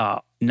that's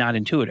not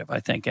intuitive, I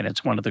think. And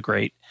it's one of the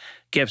great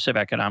gifts of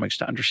economics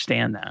to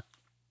understand that.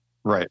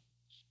 Right.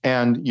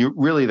 And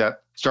that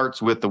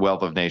starts with the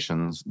wealth of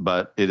nations,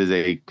 but it is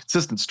a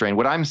consistent strain.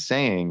 What I'm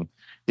saying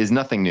is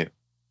nothing new.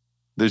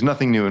 There's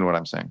nothing new in what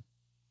I'm saying.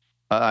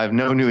 I have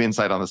no new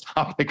insight on this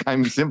topic.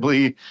 I'm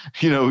simply,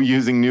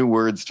 using new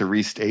words to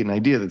restate an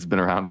idea that's been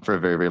around for a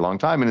very, very long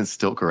time and is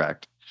still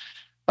correct.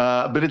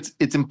 But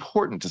it's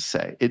important to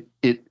say.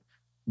 It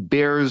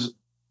bears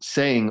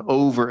saying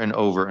over and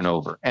over and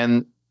over.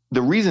 And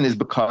the reason is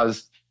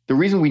because the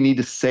reason we need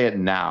to say it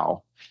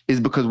now is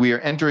because we are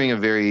entering a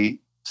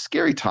very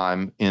scary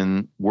time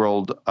in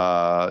world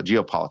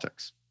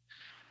geopolitics.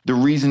 The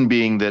reason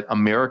being that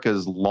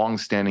America's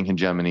longstanding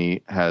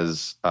hegemony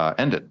has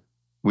ended.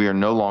 We are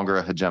no longer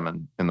a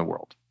hegemon in the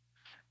world.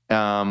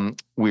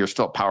 We are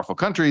still a powerful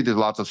country. There's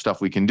lots of stuff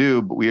we can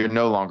do, but we are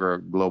no longer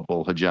a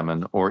global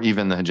hegemon or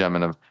even the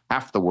hegemon of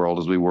half the world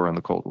as we were in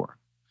the Cold War,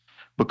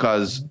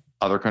 because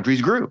other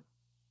countries grew.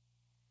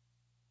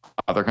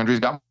 Other countries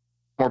got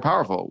more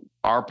powerful.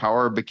 Our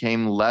power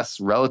became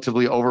less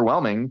relatively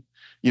overwhelming.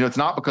 It's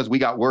not because we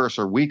got worse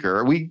or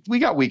weaker. We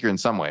got weaker in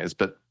some ways,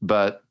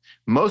 but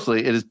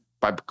mostly it is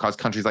because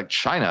countries like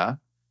China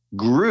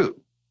grew.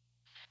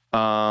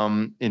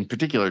 In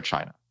particular,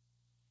 China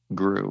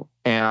grew,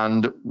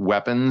 and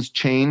weapons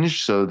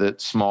changed so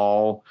that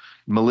small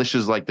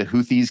militias like the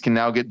Houthis can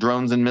now get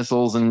drones and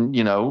missiles and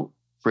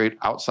create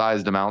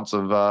outsized amounts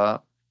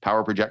of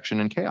power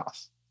projection and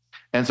chaos.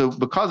 And so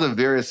because of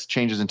various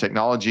changes in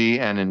technology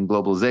and in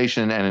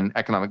globalization and in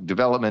economic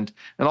development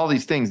and all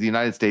these things, the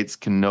United States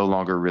can no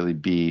longer really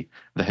be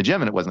the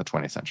hegemon it was in the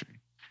 20th century.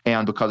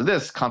 And because of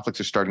this, conflicts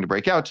are starting to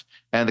break out,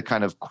 and the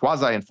kind of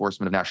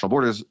quasi-enforcement of national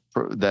borders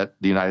that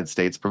the United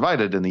States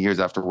provided in the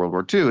years after World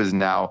War II is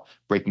now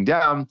breaking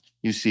down.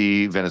 You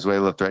see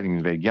Venezuela threatening to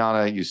invade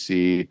Guyana. You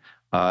see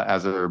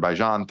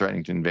Azerbaijan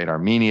threatening to invade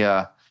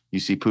Armenia. You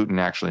see Putin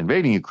actually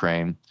invading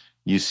Ukraine.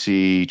 You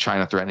see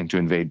China threatening to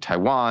invade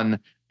Taiwan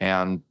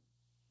and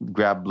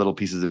grab little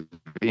pieces of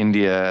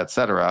India, et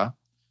cetera.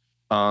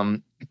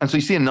 And so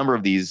you see a number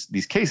of these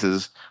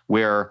cases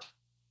where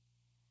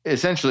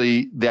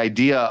essentially the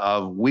idea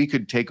of we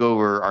could take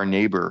over our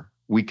neighbor,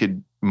 we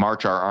could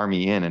march our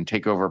army in and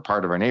take over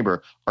part of our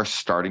neighbor, are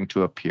starting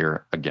to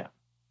appear again.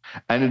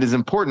 And it is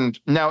important.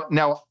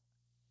 Now,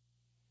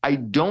 I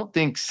don't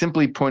think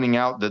simply pointing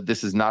out that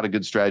this is not a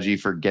good strategy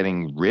for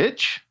getting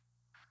rich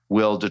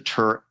will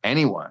deter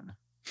anyone.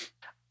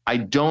 I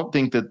don't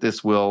think that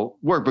this will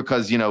work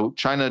because,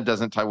 China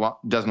doesn't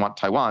want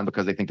Taiwan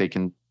because they think they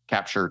can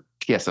capture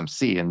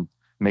TSMC and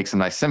make some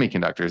nice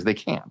semiconductors. They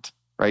can't.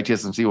 Right?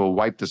 TSMC will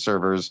wipe the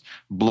servers,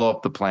 blow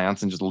up the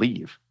plants, and just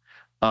leave.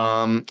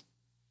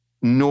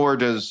 Nor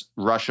does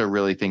Russia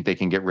really think they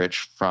can get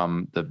rich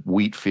from the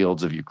wheat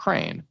fields of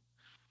Ukraine.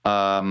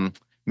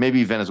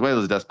 Maybe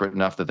Venezuela is desperate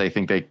enough that they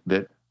think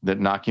that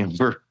knocking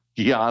over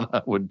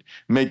Guyana would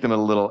make them a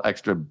little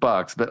extra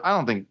bucks, but I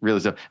don't think really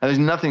so. And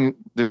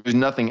there's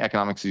nothing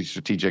economically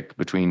strategic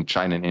between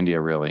China and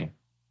India, really.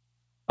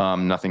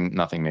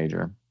 Nothing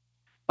major.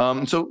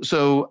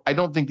 So I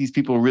don't think these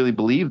people really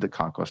believe that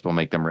conquest will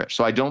make them rich.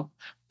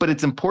 But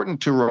it's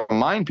important to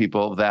remind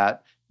people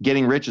that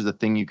getting rich is a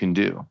thing you can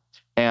do.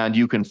 And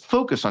you can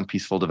focus on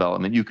peaceful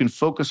development. You can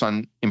focus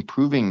on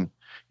improving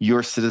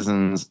your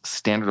citizens'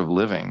 standard of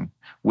living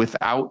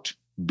without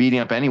beating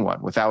up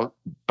anyone, without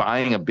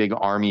buying a big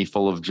army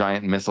full of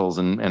giant missiles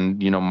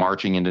and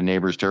marching into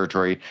neighbors'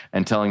 territory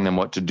and telling them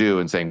what to do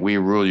and saying, we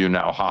rule you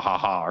now, ha, ha,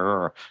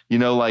 ha.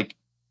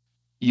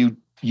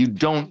 You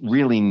don't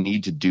really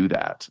need to do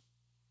that.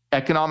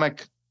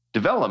 Economic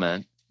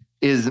development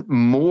is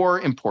more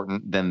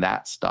important than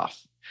that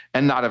stuff.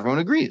 And not everyone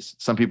agrees.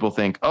 Some people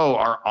think,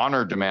 our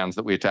honor demands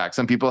that we attack.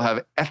 Some people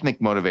have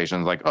ethnic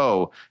motivations like,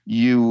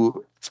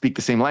 you speak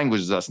the same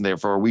language as us and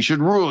therefore we should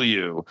rule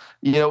you.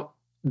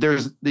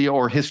 There's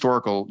or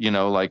historical,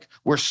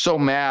 we're so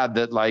mad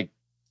that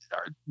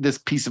this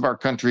piece of our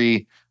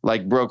country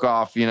broke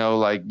off,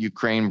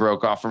 Ukraine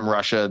broke off from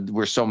Russia.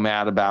 We're so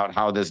mad about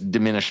how this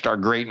diminished our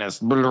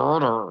greatness. And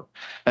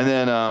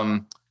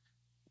then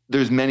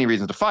there's many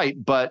reasons to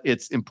fight, but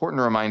it's important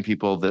to remind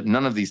people that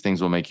none of these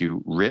things will make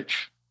you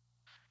rich.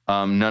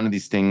 None of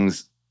these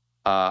things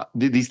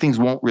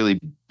won't really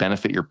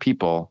benefit your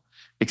people,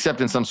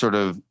 except in some sort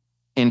of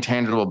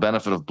intangible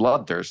benefit of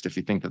bloodthirst, if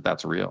you think that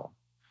that's real.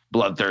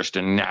 Bloodthirst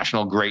and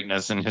national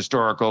greatness and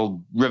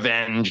historical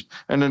revenge.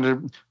 And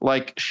then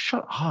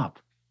shut up.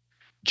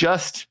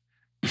 Just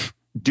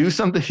do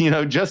something,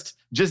 just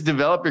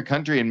develop your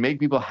country and make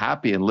people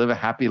happy and live a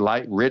happy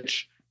life,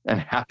 rich and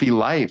happy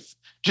life.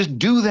 Just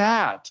do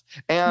that.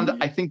 And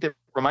I think that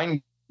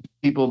reminding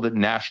people that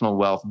national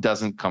wealth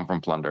doesn't come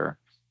from plunder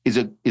is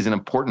an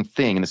important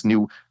thing in this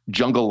new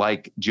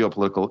jungle-like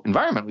geopolitical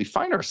environment we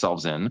find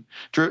ourselves in,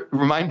 to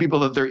remind people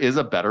that there is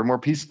a better, more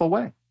peaceful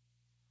way.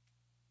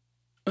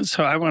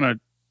 So I want to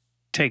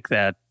take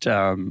that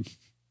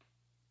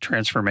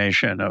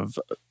transformation of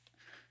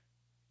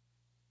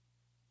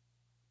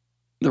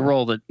the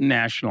role that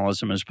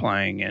nationalism is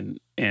playing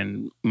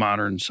in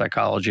modern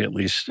psychology, at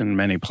least in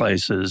many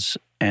places,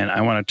 and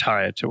I want to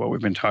tie it to what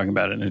we've been talking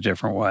about in a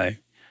different way.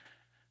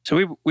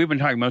 So we've been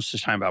talking most of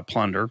the time about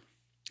plunder,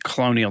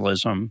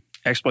 colonialism,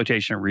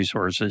 exploitation of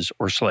resources,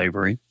 or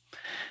slavery.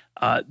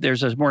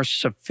 There's a more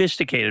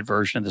sophisticated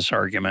version of this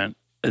argument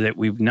that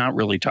we've not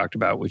really talked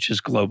about, which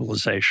is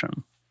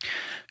globalization.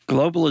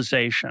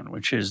 Globalization,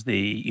 which is the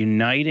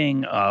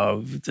uniting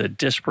of the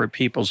disparate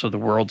peoples of the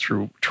world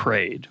through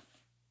trade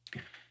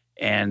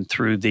and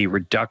through the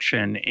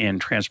reduction in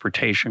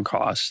transportation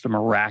costs, the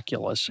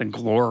miraculous and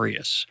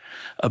glorious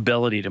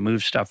ability to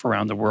move stuff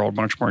around the world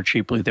much more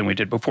cheaply than we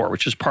did before,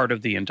 which is part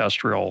of the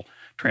industrial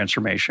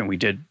transformation we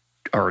did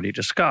already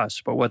discuss.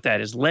 But what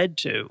that has led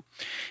to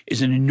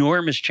is an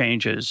enormous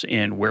changes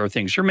in where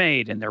things are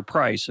made and their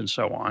price and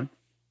so on.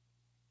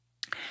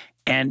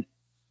 And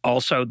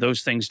also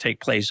those things take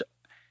place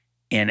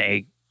in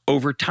a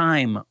over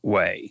time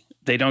way.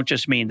 They don't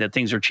just mean that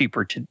things are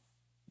cheaper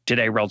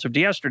today relative to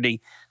yesterday.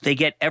 They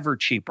get ever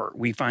cheaper.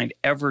 We find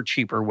ever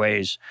cheaper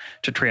ways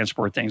to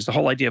transport things. The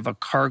whole idea of a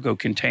cargo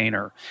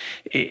container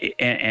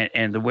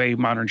and the way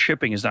modern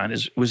shipping is done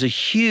was a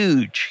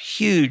huge,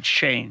 huge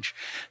change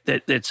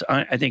that's,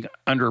 I think,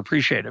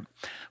 underappreciated.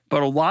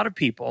 But a lot of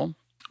people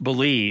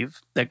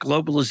believe that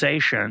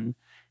globalization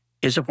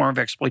is a form of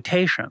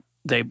exploitation.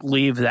 They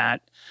believe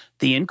that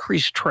the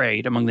increased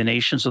trade among the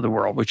nations of the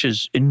world, which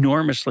is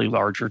enormously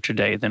larger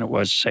today than it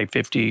was, say,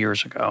 50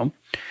 years ago,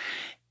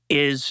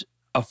 is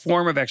a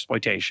form of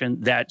exploitation,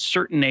 that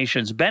certain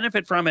nations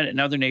benefit from it and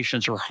other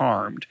nations are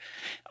harmed.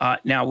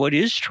 Now, what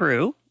is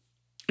true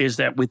is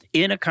that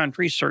within a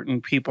country,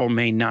 certain people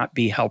may not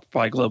be helped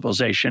by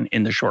globalization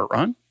in the short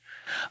run.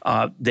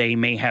 They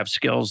may have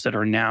skills that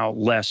are now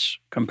less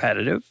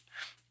competitive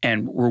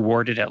and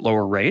rewarded at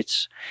lower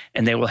rates,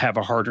 and they will have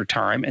a harder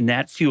time, and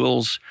that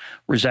fuels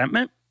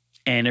resentment,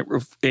 and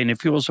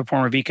it fuels a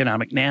form of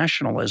economic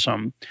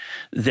nationalism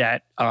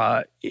that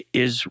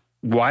is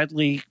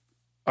widely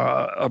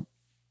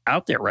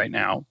out there right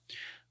now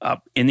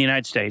in the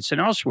United States and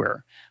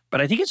elsewhere.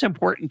 But I think it's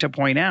important to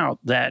point out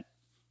that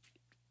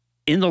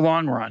in the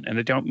long run, and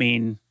I don't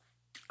mean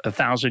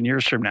 1,000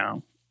 years from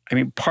now, I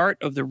mean part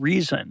of the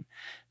reason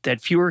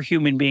that fewer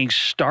human beings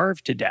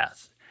starve to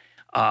death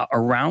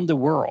around the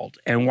world,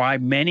 and why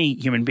many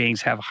human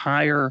beings have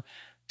higher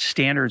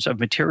standards of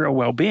material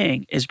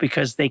well-being, is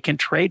because they can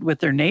trade with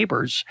their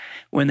neighbors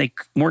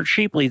more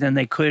cheaply than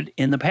they could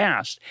in the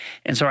past.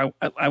 And so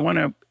I want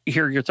to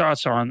hear your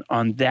thoughts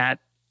on that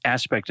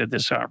aspect of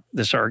this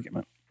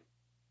argument.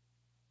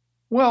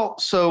 Well,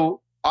 so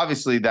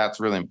obviously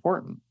that's really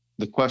important.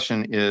 The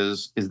question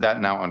is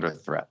that now under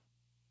threat?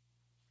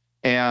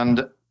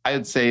 And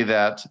I'd say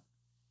that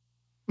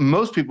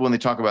most people, when they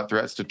talk about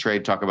threats to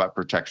trade, talk about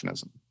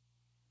protectionism.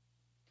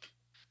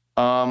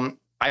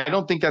 I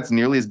don't think that's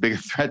nearly as big a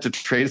threat to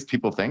trade as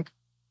people think,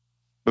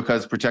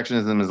 because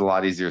protectionism is a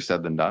lot easier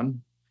said than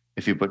done.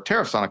 If you put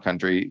tariffs on a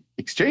country,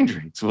 exchange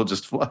rates will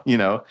just,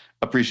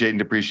 appreciate and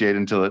depreciate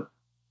until it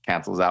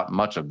cancels out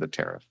much of the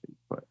tariff that you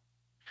put.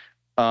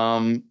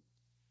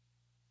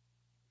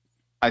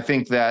 I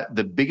think that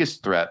the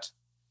biggest threat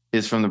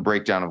is from the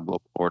breakdown of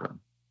global order,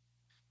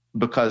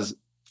 because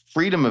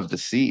freedom of the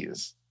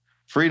seas,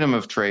 freedom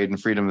of trade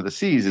and freedom of the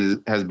seas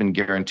has been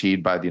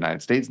guaranteed by the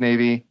United States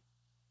Navy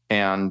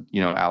and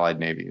allied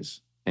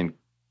navies, and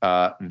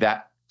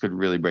that could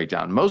really break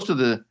down. Most of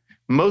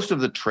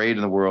the trade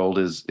in the world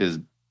is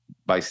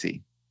by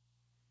sea.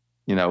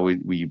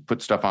 We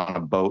put stuff on a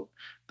boat,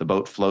 the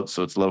boat floats,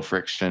 so it's low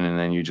friction, and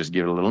then you just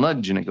give it a little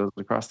nudge and it goes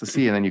across the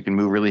sea, and then you can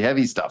move really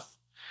heavy stuff,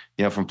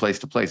 from place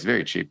to place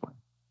very cheaply.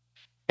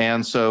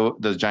 And so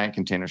those giant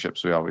container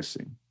ships we always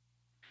see,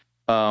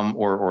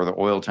 or the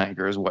oil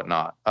tankers,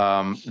 whatnot,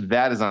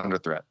 that is under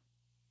threat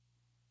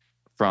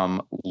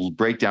from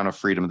breakdown of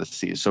freedom of the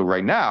seas. So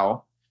right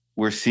now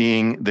we're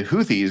seeing the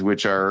Houthis,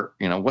 which are,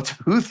 what's a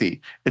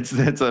Houthi?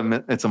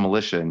 It's a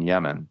militia in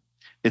Yemen.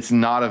 It's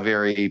not a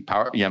very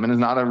Yemen is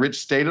not a rich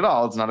state at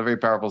all. It's not a very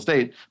powerful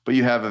state, but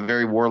you have a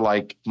very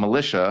warlike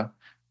militia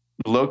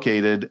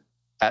located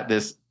at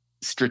this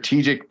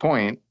strategic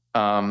point,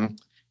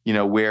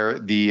 where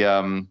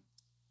the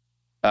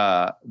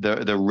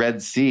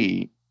Red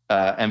Sea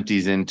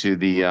empties into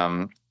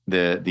the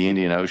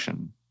Indian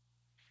Ocean,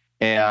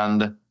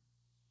 and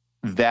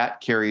that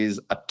carries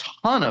a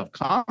ton of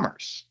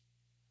commerce.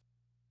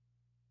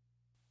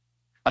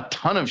 A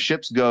ton of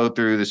ships go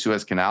through the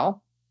Suez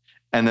Canal,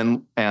 and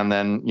then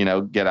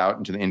get out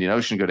into the Indian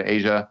Ocean, go to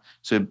Asia.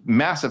 So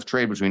massive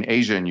trade between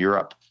Asia and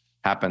Europe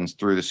happens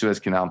through the Suez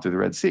Canal and through the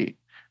Red Sea.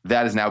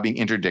 That is now being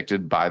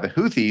interdicted by the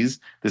Houthis,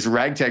 this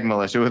ragtag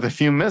militia with a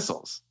few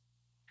missiles.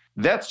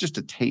 That's just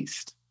a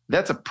taste.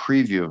 That's a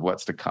preview of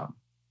what's to come.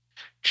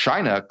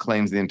 China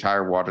claims the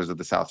entire waters of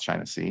the South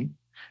China Sea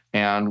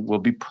and will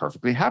be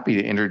perfectly happy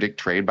to interdict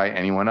trade by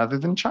anyone other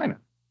than China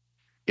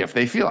if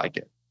they feel like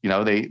it.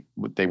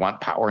 They want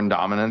power and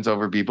dominance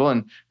over people,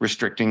 and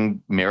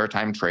restricting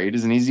maritime trade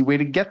is an easy way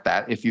to get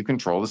that if you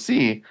control the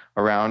sea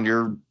around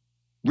your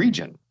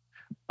region.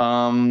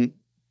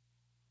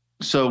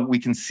 So we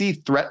can see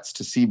threats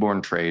to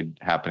seaborne trade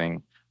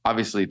happening,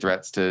 obviously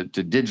threats to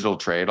digital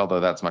trade, although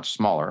that's much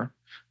smaller.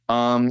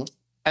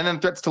 And then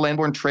threats to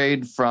landborne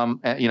trade from,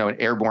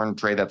 airborne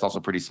trade, that's also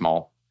pretty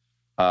small.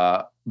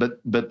 But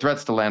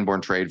threats to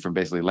landborne trade from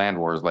basically land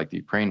wars like the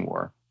Ukraine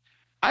war.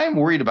 I am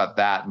worried about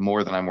that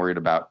more than I'm worried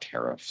about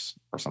tariffs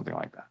or something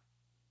like that.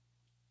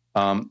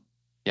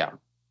 Yeah.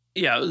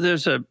 Yeah,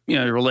 there's a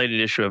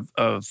related issue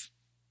of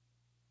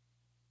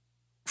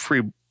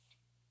free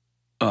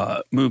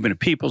movement of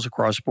peoples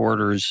across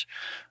borders.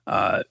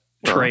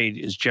 Trade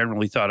is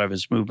generally thought of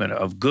as movement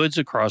of goods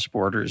across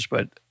borders,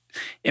 but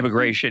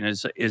immigration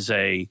is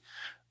an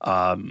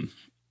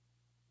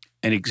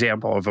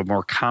example of a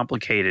more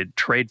complicated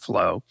trade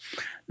flow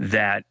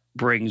that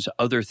brings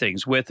other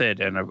things with it.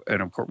 And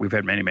of course, we've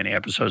had many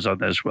episodes on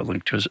this. We'll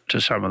link to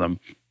some of them.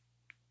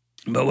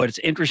 But what's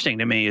interesting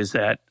to me is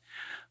that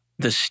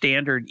the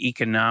standard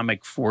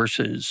economic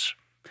forces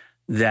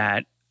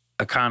that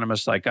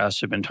economists like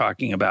us have been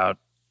talking about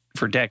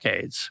for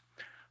decades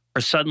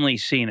are suddenly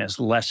seen as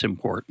less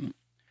important.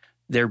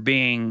 They're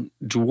being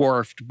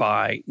dwarfed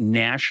by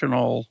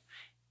national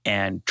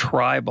and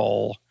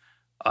tribal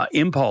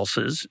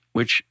impulses,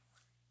 which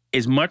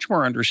is much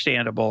more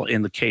understandable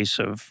in the case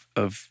of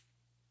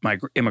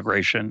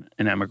immigration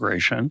and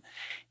emigration.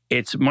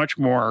 It's much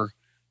more,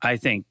 I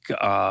think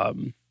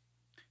the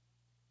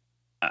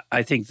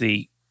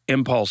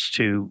impulse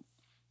to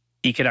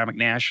economic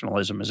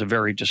nationalism is a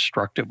very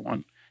destructive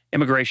one.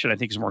 Immigration, I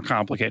think, is more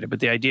complicated, but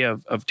the idea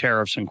of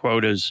tariffs and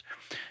quotas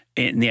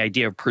and the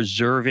idea of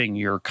preserving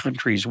your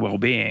country's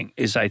well-being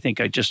is, I think,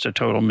 just a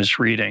total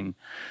misreading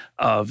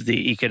of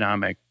the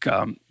economic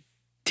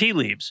tea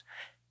leaves,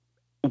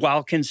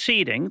 while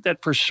conceding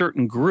that for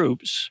certain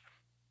groups,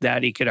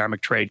 that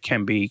economic trade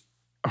can be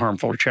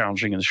harmful or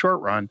challenging in the short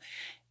run,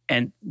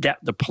 and that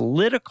the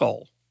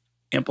political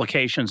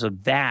implications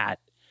of that,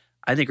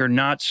 I think, are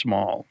not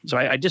small. So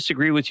I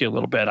disagree with you a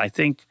little bit. I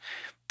think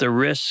the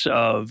risks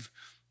of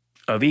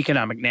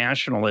economic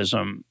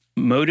nationalism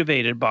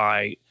motivated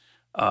by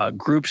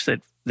groups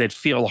that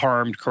feel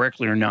harmed,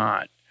 correctly or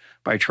not,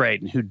 by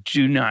trade, and who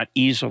do not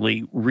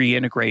easily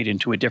reintegrate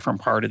into a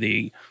different part of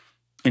the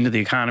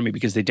economy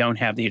because they don't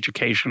have the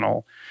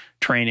educational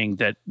training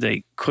that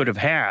they could have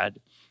had.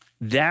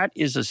 That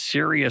is a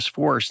serious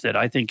force that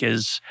I think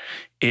is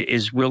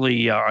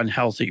really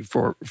unhealthy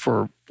for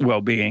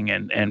well-being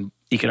and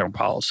economic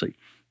policy.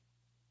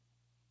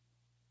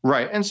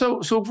 Right. And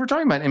so if we're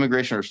talking about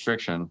immigration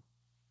restriction,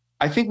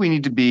 I think we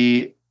need to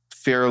be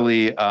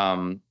fairly,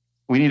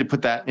 we need to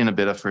put that in a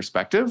bit of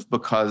perspective,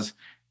 because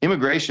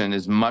immigration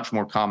is much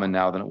more common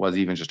now than it was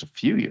even just a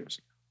few years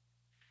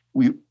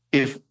ago.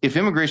 If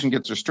immigration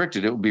gets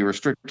restricted, it will be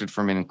restricted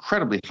from an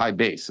incredibly high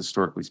base,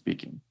 historically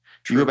speaking.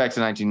 If you go back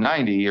to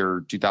 1990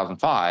 or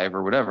 2005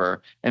 or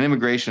whatever, and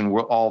immigration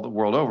all the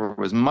world over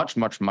was much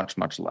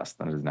less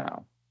than it is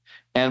now.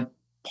 And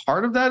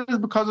part of that is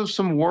because of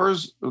some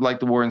wars, like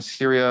the war in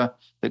Syria,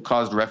 that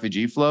caused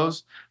refugee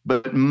flows,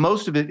 but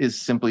most of it is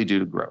simply due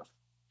to growth.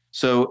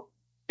 So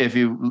if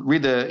you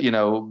read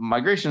the,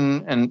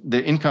 migration and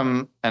the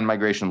income and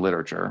migration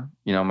literature,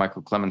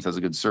 Michael Clemens has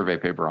a good survey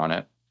paper on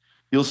it,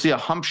 you'll see a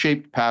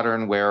hump-shaped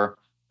pattern where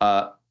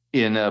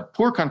in a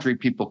poor country,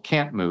 people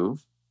can't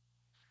move.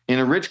 In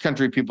a rich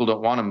country, people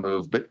don't want to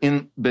move, but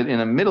in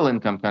a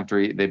middle-income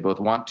country, they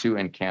both want to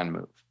and can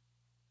move.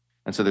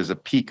 And so there's a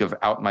peak of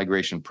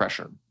out-migration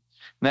pressure. And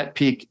that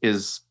peak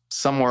is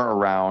somewhere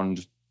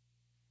around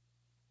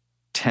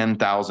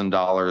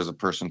 $10,000 a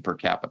person per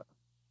capita.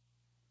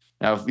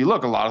 Now, if you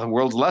look, a lot of the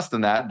world's less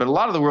than that, but a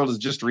lot of the world has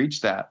just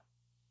reached that,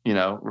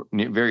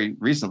 very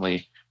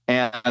recently.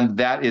 And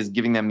that is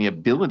giving them the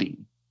ability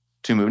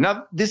to move.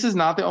 Now, this is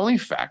not the only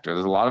factor.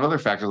 There's a lot of other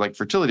factors like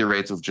fertility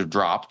rates, which have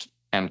dropped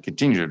and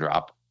continue to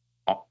drop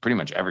pretty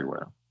much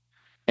everywhere.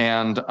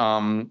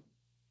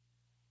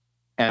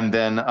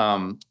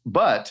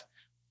 But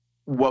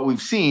what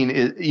we've seen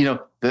is,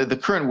 the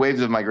current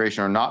waves of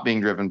migration are not being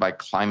driven by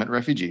climate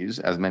refugees,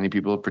 as many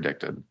people have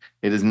predicted.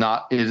 It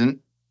isn't.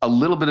 A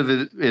little bit of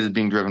it is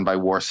being driven by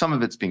war. Some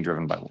of it's being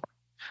driven by war,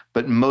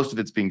 but most of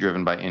it's being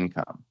driven by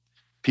income.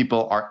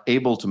 People are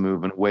able to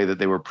move in a way that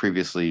they were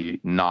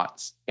previously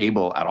not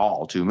able at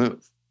all to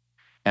move.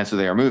 And so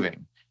they are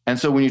moving. And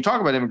so when you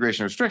talk about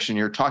immigration restriction,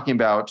 you're talking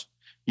about,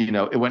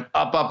 it went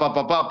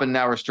up, and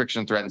now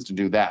restriction threatens to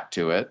do that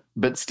to it.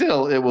 But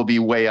still, it will be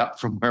way up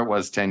from where it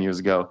was 10 years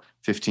ago,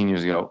 15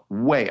 years ago,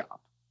 way up.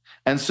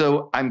 And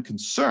so I'm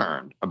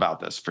concerned about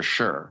this for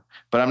sure.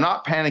 But I'm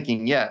not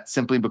panicking yet,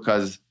 simply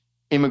because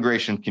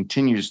immigration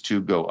continues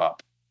to go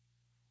up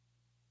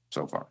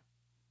so far.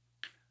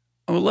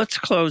 Well, let's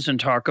close and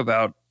talk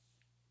about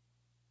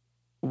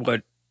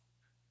what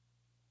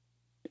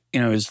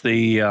is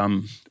the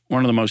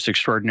one of the most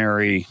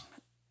extraordinary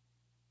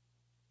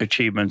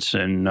achievements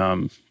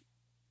in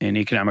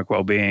economic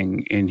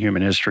well-being in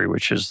human history,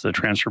 which is the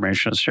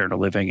transformation of standard of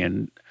living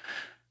in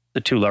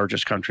the two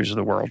largest countries of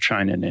the world,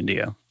 China and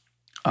India.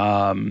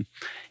 In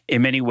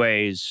many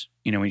ways,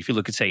 if you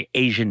look at, say,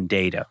 Asian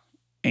data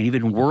and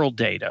even world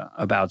data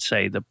about,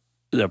 say, the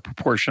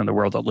proportion of the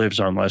world that lives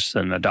on less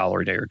than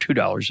 $1 a day or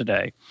 $2 a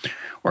day,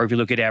 or if you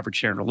look at average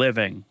standard of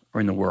living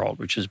in the world,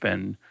 which has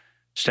been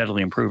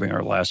steadily improving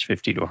over the last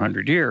 50 to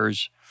 100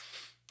 years,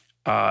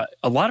 a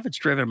lot of it's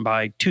driven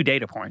by two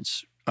data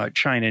points,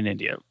 China and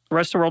India. The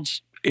rest of the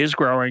world's is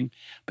growing,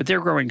 but they're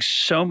growing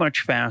so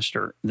much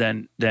faster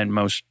than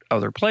most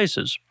other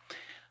places.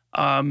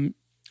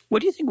 What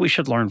do you think we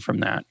should learn from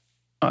that?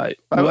 I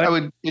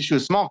would issue a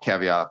small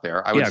caveat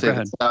there. I would say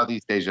that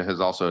Southeast Asia has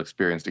also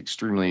experienced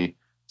extremely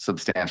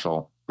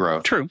substantial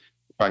growth. True.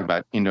 Talking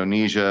about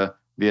Indonesia,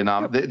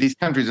 Vietnam. These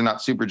countries are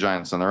not super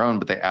giants on their own,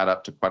 but they add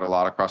up to quite a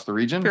lot across the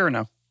region. Fair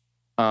enough.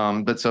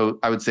 But so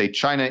I would say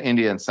China,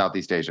 India, and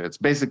Southeast Asia. It's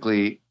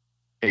basically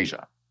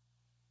Asia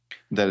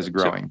that is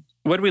growing.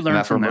 So what do we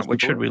learn from that? What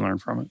should we learn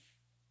from it?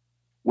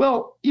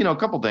 Well, a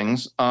couple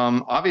things.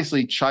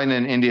 Obviously, China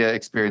and India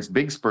experienced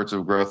big spurts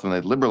of growth when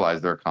they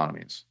liberalized their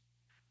economies.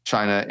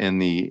 China in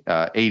the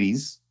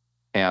 80s,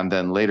 and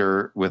then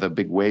later with a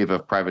big wave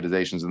of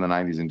privatizations in the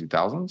 90s and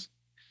 2000s.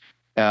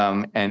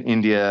 And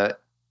India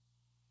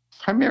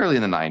primarily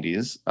in the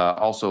 90s,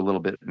 also a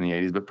little bit in the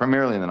 80s, but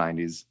primarily in the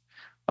 90s.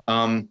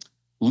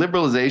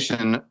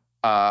 Liberalization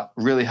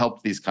really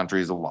helped these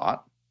countries a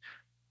lot.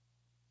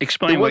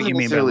 Explain what you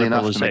mean by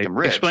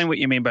liberalization. Explain what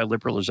you mean by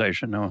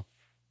liberalization, Noah.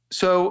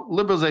 So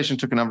liberalization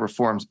took a number of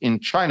forms. In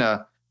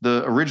China,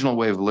 the original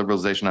wave of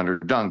liberalization under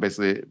Deng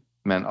basically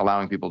meant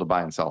allowing people to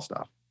buy and sell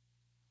stuff,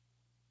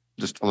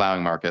 just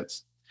allowing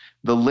markets.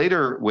 The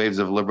later waves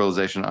of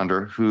liberalization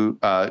under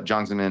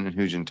Jiang Zemin and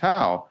Hu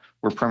Jintao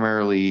were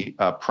primarily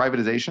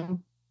privatization.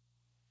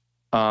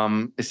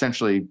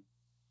 Essentially,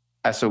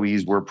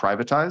 SOEs were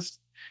privatized,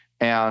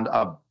 and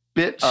a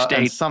bit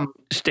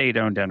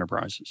state-owned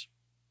enterprises.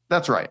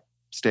 That's right,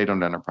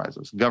 state-owned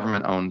enterprises,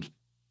 government-owned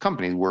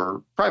companies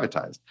were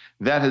privatized.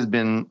 That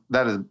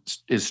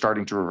is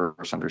starting to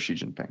reverse under Xi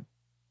Jinping.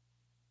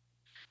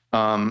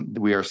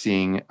 We are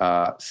seeing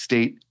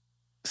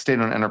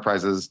state-owned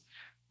enterprises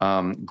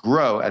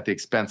grow at the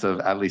expense of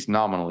at least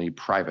nominally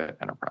private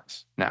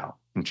enterprise now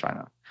in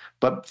China.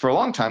 But for a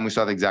long time, we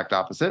saw the exact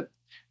opposite,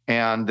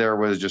 and there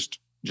was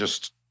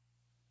just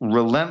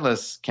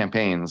relentless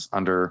campaigns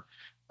under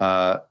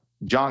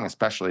Jiang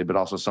especially, but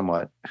also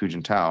somewhat Hu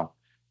Jintao,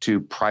 to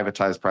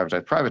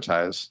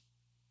privatize.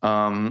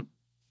 And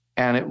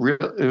it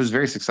was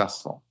very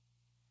successful.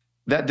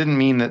 That didn't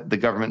mean that the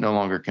government no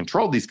longer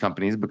controlled these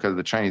companies, because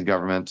the Chinese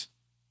government,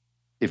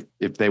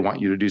 if they want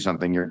you to do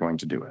something, you're going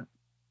to do it.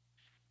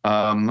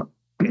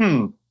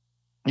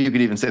 You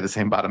could even say the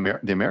same about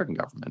the American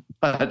government.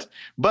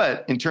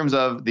 But in terms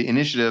of the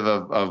initiative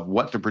of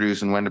what to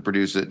produce and when to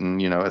produce it,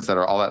 and et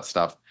cetera, all that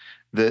stuff,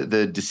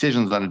 the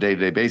decisions on a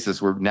day-to-day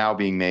basis were now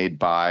being made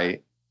by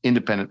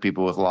independent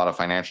people with a lot of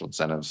financial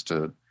incentives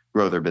to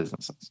grow their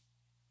businesses.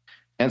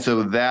 And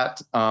so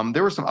that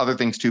there were some other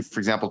things too. For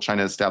example,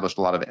 China established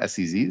a lot of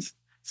SEZs,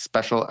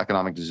 special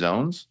economic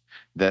zones,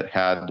 that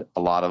had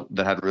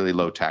really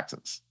low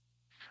taxes.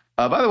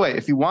 By the way,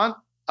 if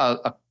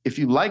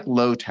you like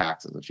low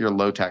taxes, if you're a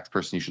low tax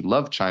person, you should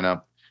love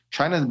China.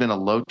 China has been a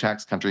low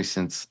tax country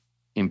since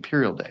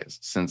imperial days.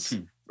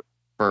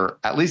 For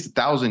at least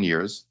 1,000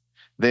 years,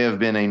 they have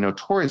been a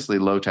notoriously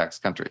low tax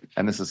country,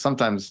 and this has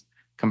sometimes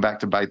come back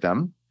to bite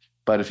them.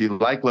 But if you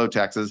like low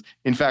taxes,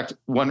 in fact,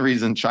 one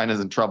reason China's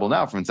in trouble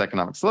now from its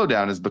economic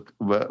slowdown is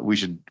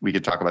we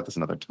could talk about this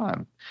another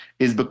time,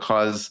 is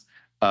because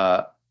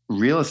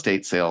real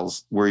estate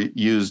sales were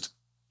used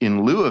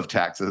in lieu of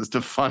taxes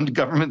to fund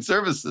government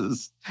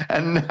services.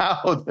 And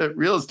now that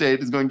real estate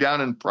is going down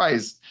in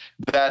price,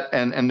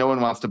 and no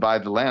one wants to buy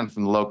the land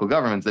from the local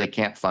governments, they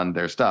can't fund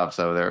their stuff.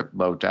 So they're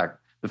low tax.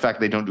 The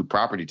fact they don't do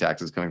property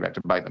taxes coming back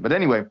to bite them. But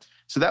anyway,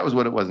 so that was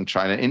what it was in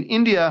China. In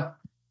India,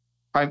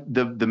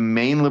 the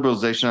main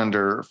liberalization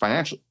under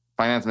Finance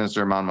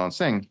Minister Manmohan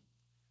Singh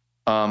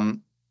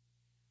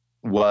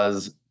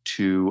was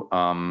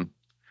to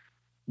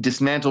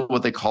dismantle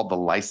what they called the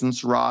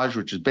license Raj,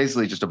 which is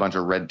basically just a bunch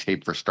of red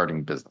tape for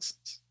starting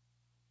businesses.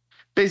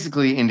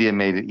 Basically, India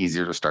made it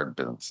easier to start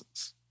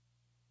businesses.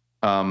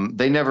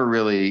 They never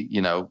really,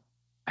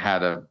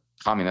 had a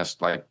communist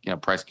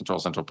price control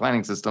central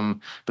planning system,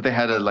 but they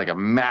had a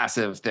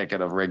massive thicket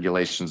of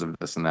regulations of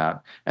this and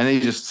that, and they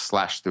just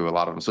slashed through a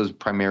lot of them. So it's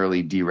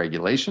primarily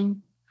deregulation.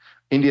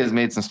 India has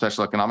made some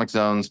special economic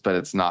zones, but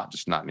it's not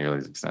nearly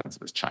as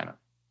extensive as China.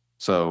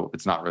 So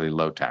it's not really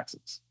low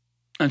taxes.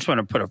 I just want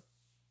to put a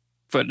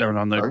footnote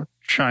on the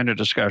China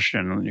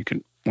discussion, and you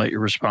can let you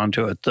respond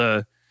to it.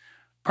 The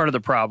part of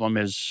the problem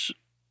is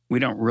we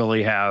don't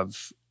really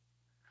have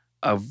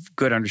a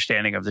good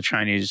understanding of the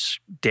Chinese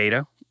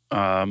data.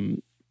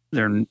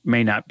 There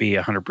may not be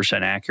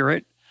 100%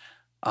 accurate.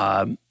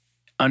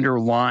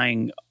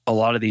 Underlying a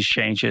lot of these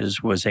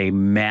changes was a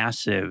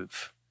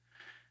massive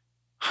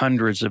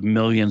hundreds of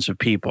millions of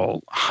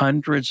people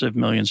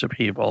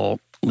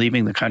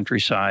leaving the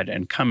countryside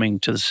and coming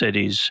to the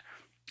cities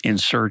in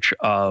search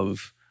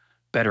of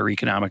better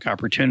economic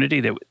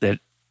opportunity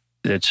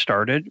that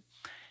started.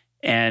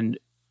 And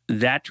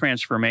that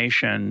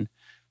transformation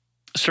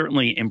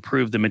certainly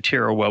improved the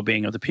material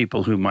well-being of the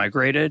people who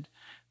migrated,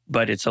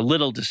 but it's a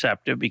little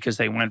deceptive because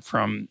they went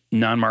from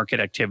non-market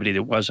activity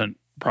that wasn't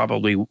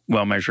probably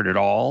well measured at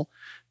all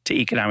to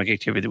economic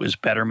activity that was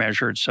better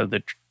measured. So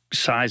the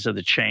size of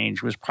the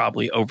change was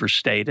probably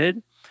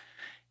overstated.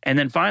 And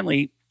then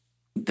finally,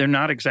 they're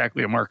not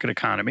exactly a market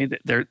economy.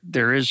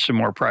 There is some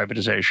more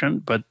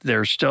privatization, but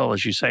there's still,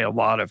 as you say, a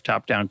lot of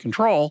top-down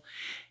control.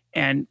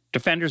 And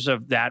defenders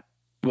of that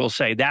will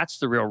say that's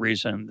the real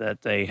reason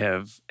that they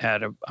have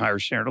had a higher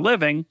standard of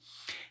living.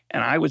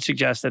 And I would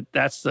suggest that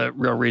that's the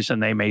real reason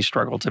they may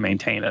struggle to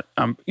maintain it.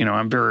 I'm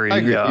very. I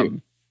agree with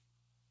you.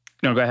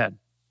 No, go ahead.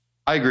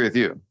 I agree with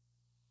you.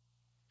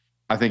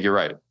 I think you're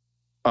right.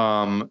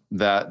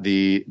 That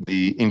the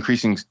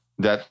increasing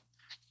that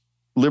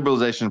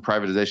liberalization and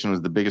privatization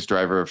was the biggest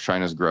driver of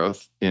China's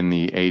growth in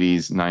the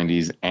 80s,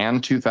 90s,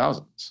 and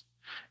 2000s,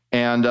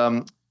 and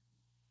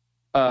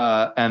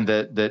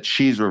that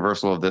Xi's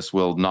reversal of this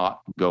will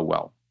not go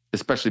well,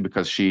 especially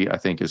because Xi, I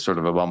think, is sort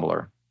of a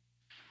bumbler.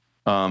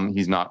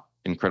 He's not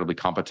incredibly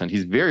competent.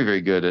 He's very,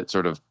 very good at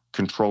sort of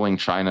controlling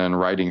China and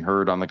riding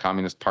herd on the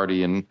Communist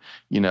Party, and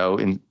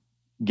in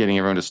getting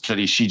everyone to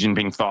study Xi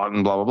Jinping thought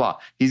and blah blah blah.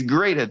 He's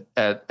great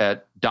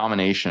at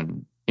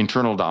domination,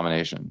 internal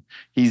domination.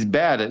 He's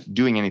bad at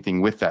doing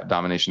anything with that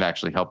domination to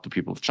actually help the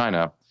people of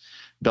China.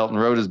 Belt and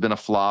Road has been a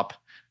flop.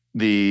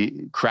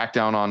 The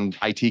crackdown on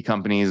IT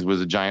companies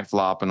was a giant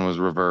flop and was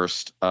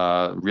reversed.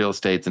 Real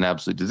estate's an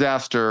absolute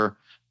disaster.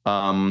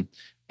 And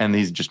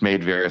he's just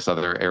made various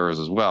other errors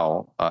as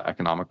well,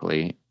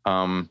 economically.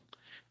 And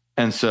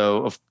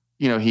so,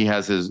 he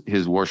has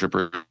his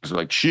worshippers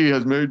like, Xi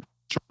has made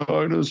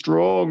China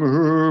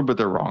strong, but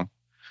they're wrong.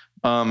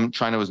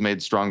 China was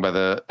made strong by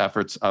the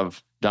efforts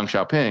of Deng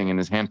Xiaoping and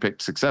his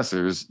handpicked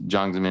successors,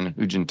 Jiang Zemin and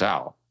Hu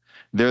Jintao.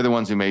 They're the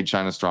ones who made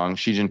China strong.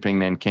 Xi Jinping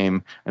then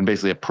came and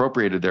basically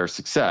appropriated their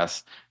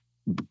success,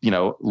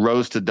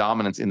 rose to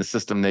dominance in the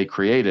system they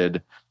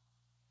created,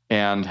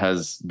 and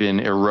has been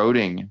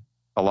eroding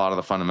a lot of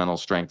the fundamental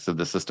strengths of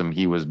the system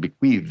he was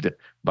bequeathed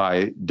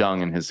by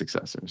Deng and his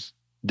successors.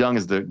 Deng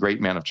is the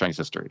great man of Chinese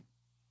history.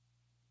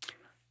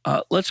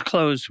 Let's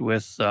close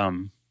with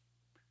how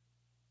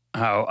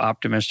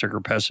optimistic or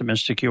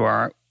pessimistic you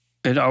are.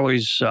 I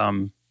always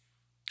find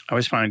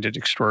it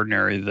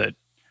extraordinary that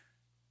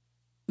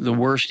the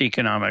worst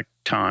economic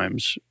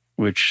times,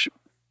 which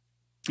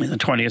in the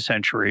 20th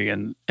century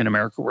in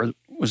America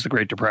was the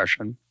Great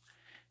Depression,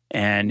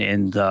 and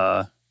in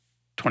the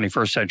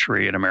 21st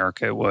century in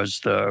America it was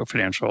the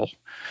financial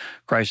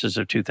crisis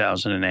of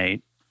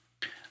 2008,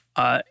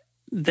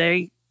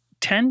 they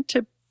tend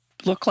to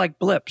look like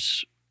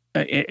blips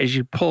as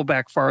you pull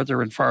back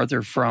farther and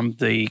farther from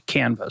the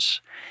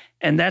canvas.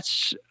 And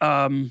that's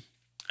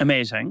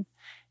amazing.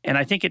 And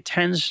I think it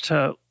tends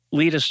to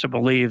lead us to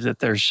believe that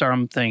there's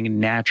something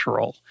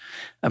natural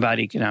about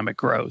economic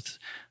growth.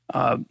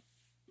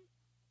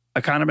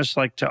 Economists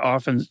like to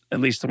often, at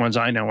least the ones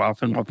I know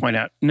often, will point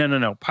out,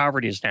 no,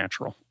 poverty is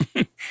natural.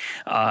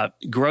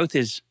 Growth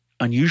is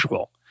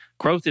unusual.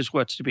 Growth is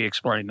what's to be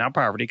explained, not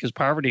poverty, because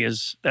poverty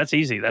that's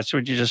easy. That's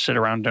when you just sit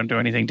around and don't do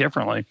anything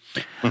differently.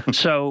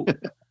 So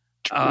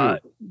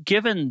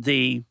given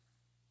the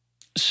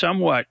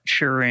somewhat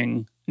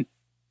cheering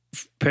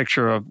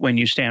picture of when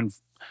you stand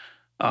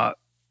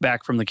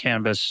back from the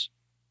canvas,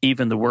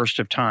 even the worst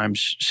of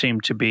times seem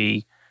to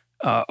be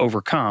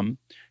overcome,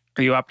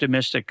 are you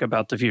optimistic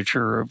about the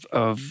future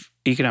of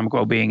economic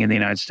well-being in the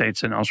United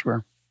States and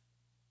elsewhere,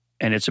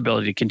 and its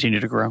ability to continue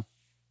to grow?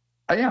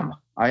 I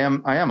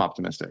am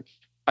optimistic.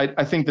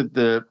 I think that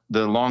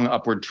the long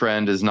upward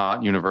trend is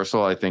not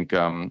universal. I think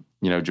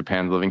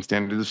Japan's living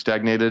standards have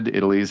stagnated.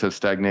 Italy's have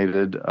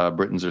stagnated.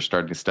 Britain's are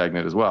starting to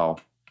stagnate as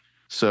well.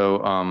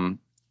 So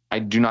I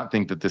do not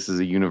think that this is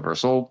a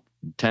universal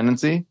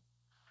tendency.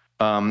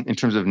 In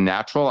terms of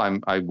natural,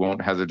 I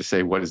won't hazard to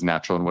say what is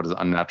natural and what is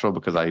unnatural,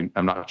 because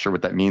I'm not sure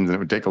what that means, and it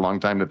would take a long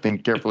time to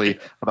think carefully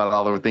about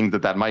all the things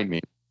that might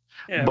mean.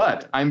 Yeah.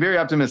 But I'm very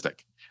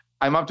optimistic.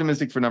 I'm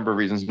optimistic for a number of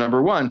reasons.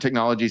 Number one,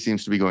 technology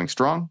seems to be going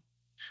strong.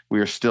 We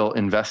are still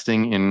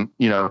investing in,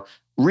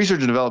 research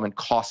and development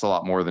costs a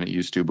lot more than it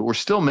used to, but we're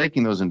still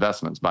making those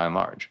investments by and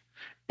large.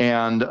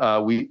 And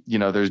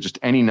there's just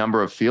any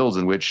number of fields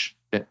in which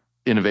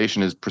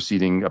innovation is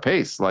proceeding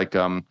apace, like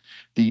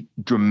the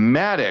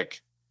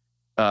dramatic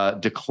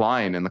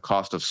decline in the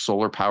cost of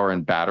solar power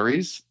and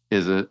batteries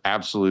is an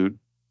absolute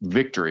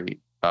victory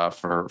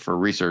for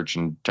research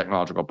and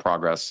technological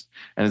progress,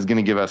 and is going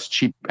to give us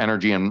cheap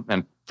energy and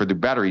for the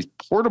batteries,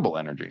 portable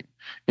energy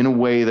in a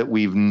way that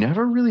we've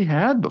never really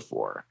had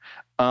before.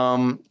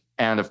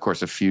 And of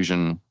course, if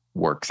fusion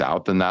works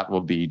out, then that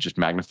will be just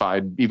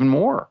magnified even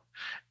more.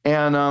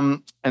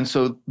 And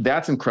so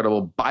that's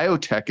incredible.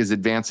 Biotech is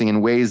advancing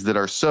in ways that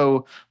are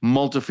so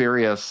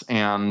multifarious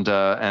and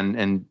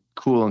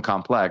cool and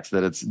complex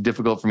that it's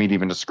difficult for me to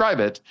even describe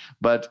it.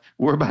 But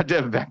we're about to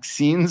have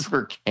vaccines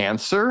for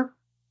cancer.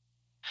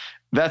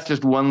 That's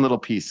just one little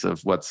piece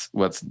of what's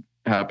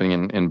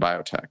happening in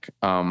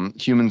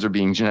biotech. Humans are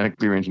being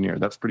genetically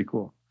engineered. That's pretty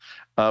cool.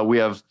 We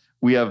have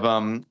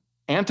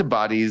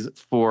antibodies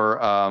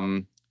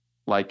for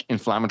like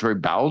inflammatory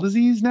bowel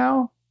disease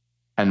now,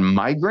 and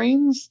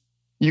migraines.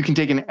 You can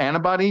take an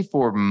antibody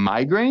for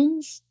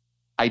migraines.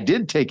 I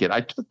did take it.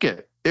 I took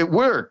it. It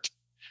worked.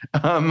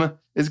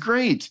 It's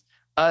great.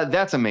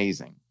 That's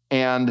amazing.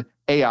 And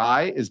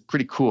AI is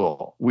pretty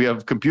cool. We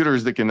have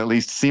computers that can at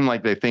least seem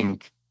like they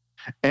think.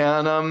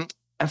 And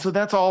so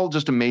that's all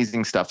just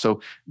amazing stuff.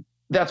 So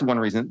that's one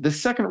reason. The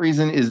second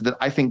reason is that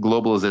I think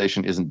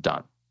globalization isn't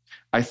done.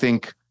 I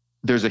think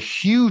there's a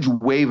huge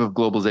wave of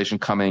globalization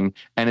coming,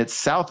 and it's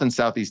South and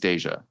Southeast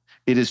Asia.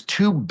 It is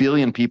 2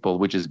 billion people,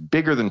 which is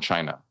bigger than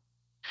China.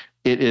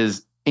 It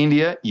is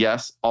India,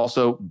 yes,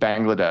 also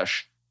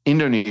Bangladesh,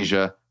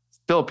 Indonesia,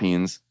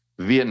 Philippines,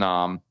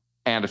 Vietnam,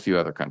 and a few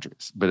other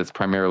countries. But it's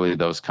primarily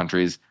those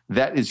countries.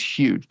 That is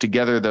huge.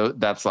 Together, though,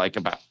 that's like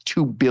about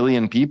 2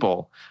 billion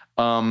people.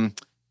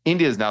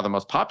 India is now the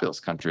most populous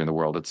country in the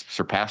world. It's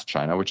surpassed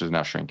China, which is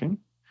now shrinking.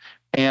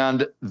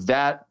 And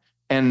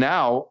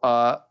now,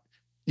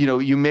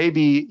 you may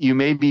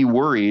be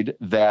worried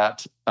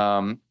that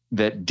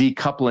that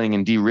decoupling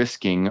and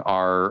de-risking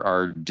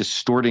are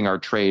distorting our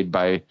trade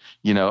by,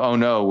 oh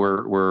no,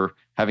 we're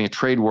having a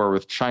trade war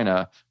with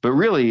China. But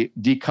really,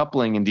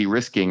 decoupling and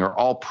de-risking are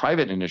all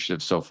private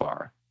initiatives so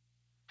far,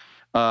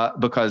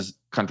 because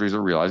countries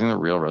are realizing the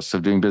real risks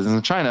of doing business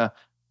in China.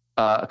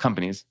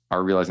 Companies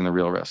are realizing the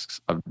real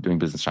risks of doing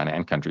business in China,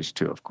 and countries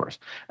too, of course.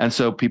 And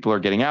so people are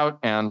getting out,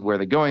 and where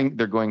they're going?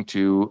 They're going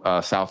to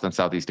South and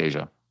Southeast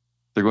Asia.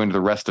 They're going to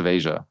the rest of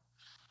Asia.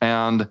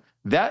 And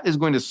that is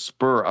going to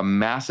spur a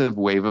massive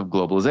wave of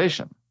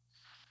globalization.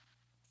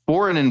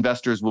 Foreign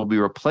investors will be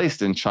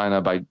replaced in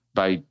China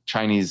by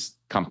Chinese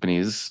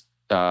companies,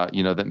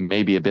 that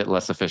may be a bit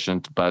less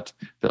efficient, but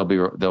they'll be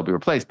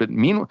replaced. But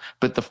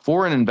the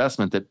foreign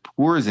investment that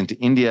pours into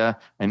India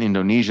and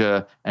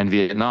Indonesia and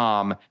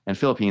Vietnam and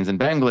Philippines and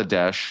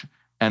Bangladesh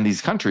and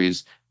these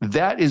countries,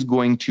 that is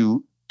going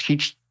to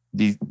teach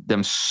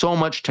them so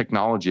much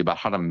technology about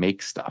how to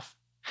make stuff.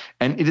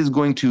 And it is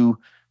going to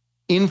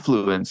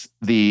influence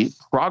the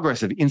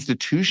progress of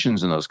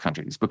institutions in those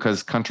countries,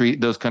 because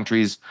those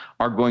countries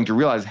are going to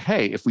realize,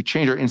 hey, if we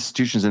change our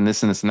institutions in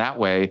this and this and that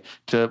way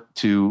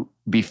to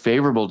be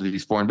favorable to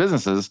these foreign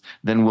businesses,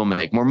 then we'll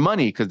make more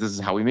money, because this is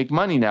how we make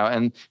money now.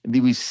 And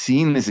we've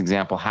seen this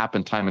example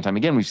happen time and time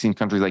again. We've seen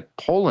countries like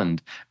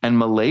Poland and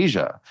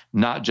Malaysia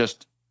not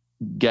just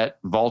get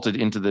vaulted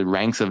into the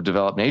ranks of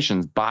developed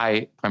nations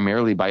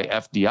primarily by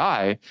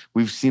FDI.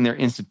 We've seen their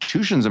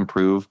institutions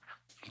improve.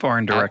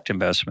 Foreign direct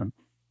investment.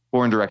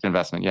 Foreign direct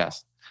investment,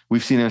 yes.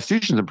 We've seen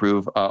institutions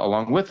improve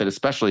along with it,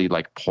 especially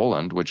like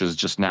Poland, which is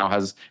just now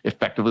has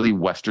effectively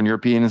Western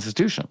European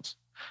institutions.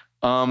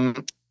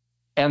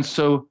 And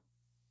so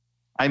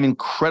I'm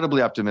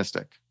incredibly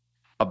optimistic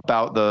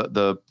about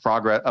the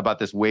progress, about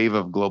this wave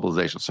of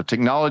globalization. So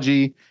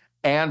technology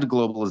and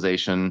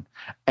globalization.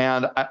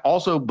 And I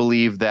also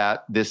believe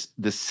that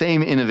the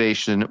same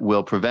innovation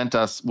will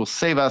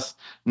save us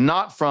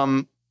not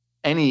from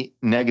any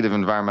negative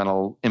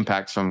environmental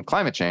impacts from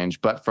climate change,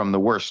 but from the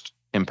worst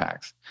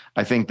impacts.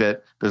 I think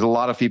that there's a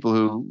lot of people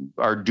who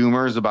are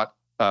doomers about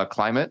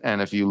climate, and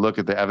if you look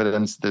at the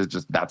evidence,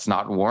 that's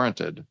not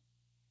warranted.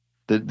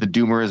 The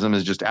doomerism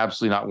is just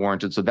absolutely not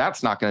warranted. So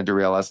that's not going to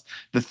derail us.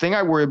 The thing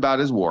I worry about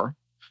is war.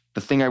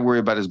 The thing I worry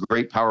about is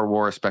great power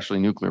war, especially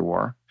nuclear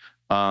war.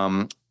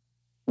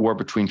 War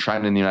between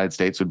China and the United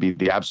States would be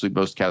the absolute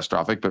most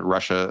catastrophic, but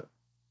Russia,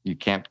 you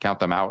can't count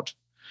them out.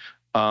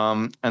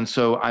 And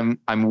so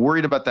I'm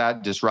worried about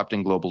that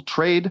disrupting global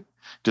trade,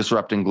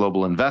 disrupting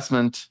global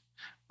investment,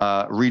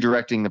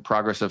 redirecting the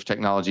progress of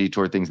technology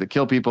toward things that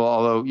kill people.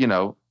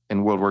 Although,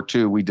 in World War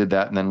II, we did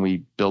that, and then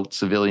we built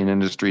civilian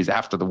industries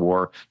after the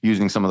war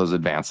using some of those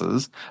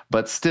advances.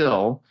 But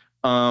still,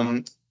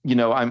 I'm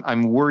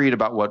worried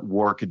about what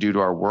war could do to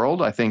our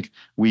world. I think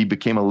we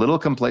became a little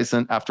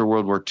complacent after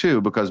World War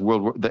II because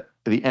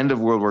the end of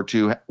World War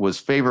II was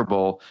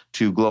favorable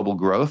to global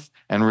growth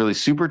and really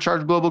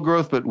supercharged global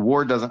growth, but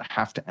war doesn't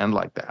have to end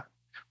like that.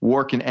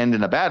 War can end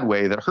in a bad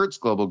way that hurts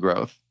global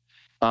growth.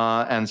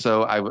 And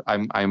so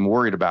I'm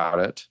worried about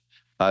it,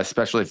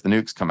 especially if the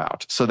nukes come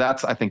out. So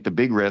that's, I think, the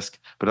big risk.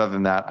 But other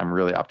than that, I'm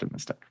really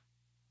optimistic.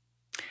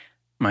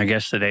 My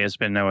guest today has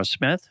been Noah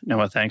Smith.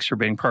 Noah, thanks for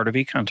being part of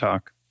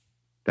EconTalk.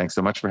 Thanks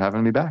so much for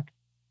having me back.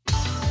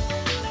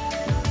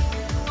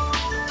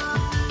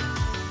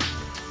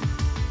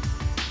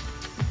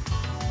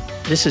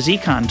 This is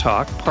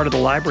EconTalk, part of the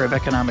Library of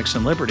Economics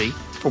and Liberty.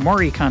 For more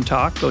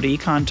EconTalk, go to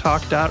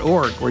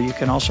econtalk.org, where you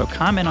can also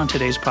comment on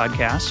today's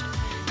podcast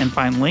and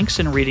find links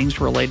and readings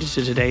related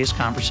to today's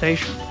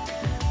conversation.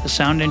 The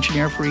sound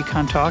engineer for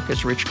EconTalk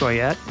is Rich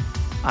Goyette.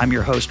 I'm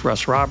your host,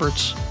 Russ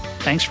Roberts.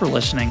 Thanks for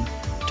listening.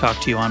 Talk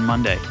to you on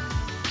Monday.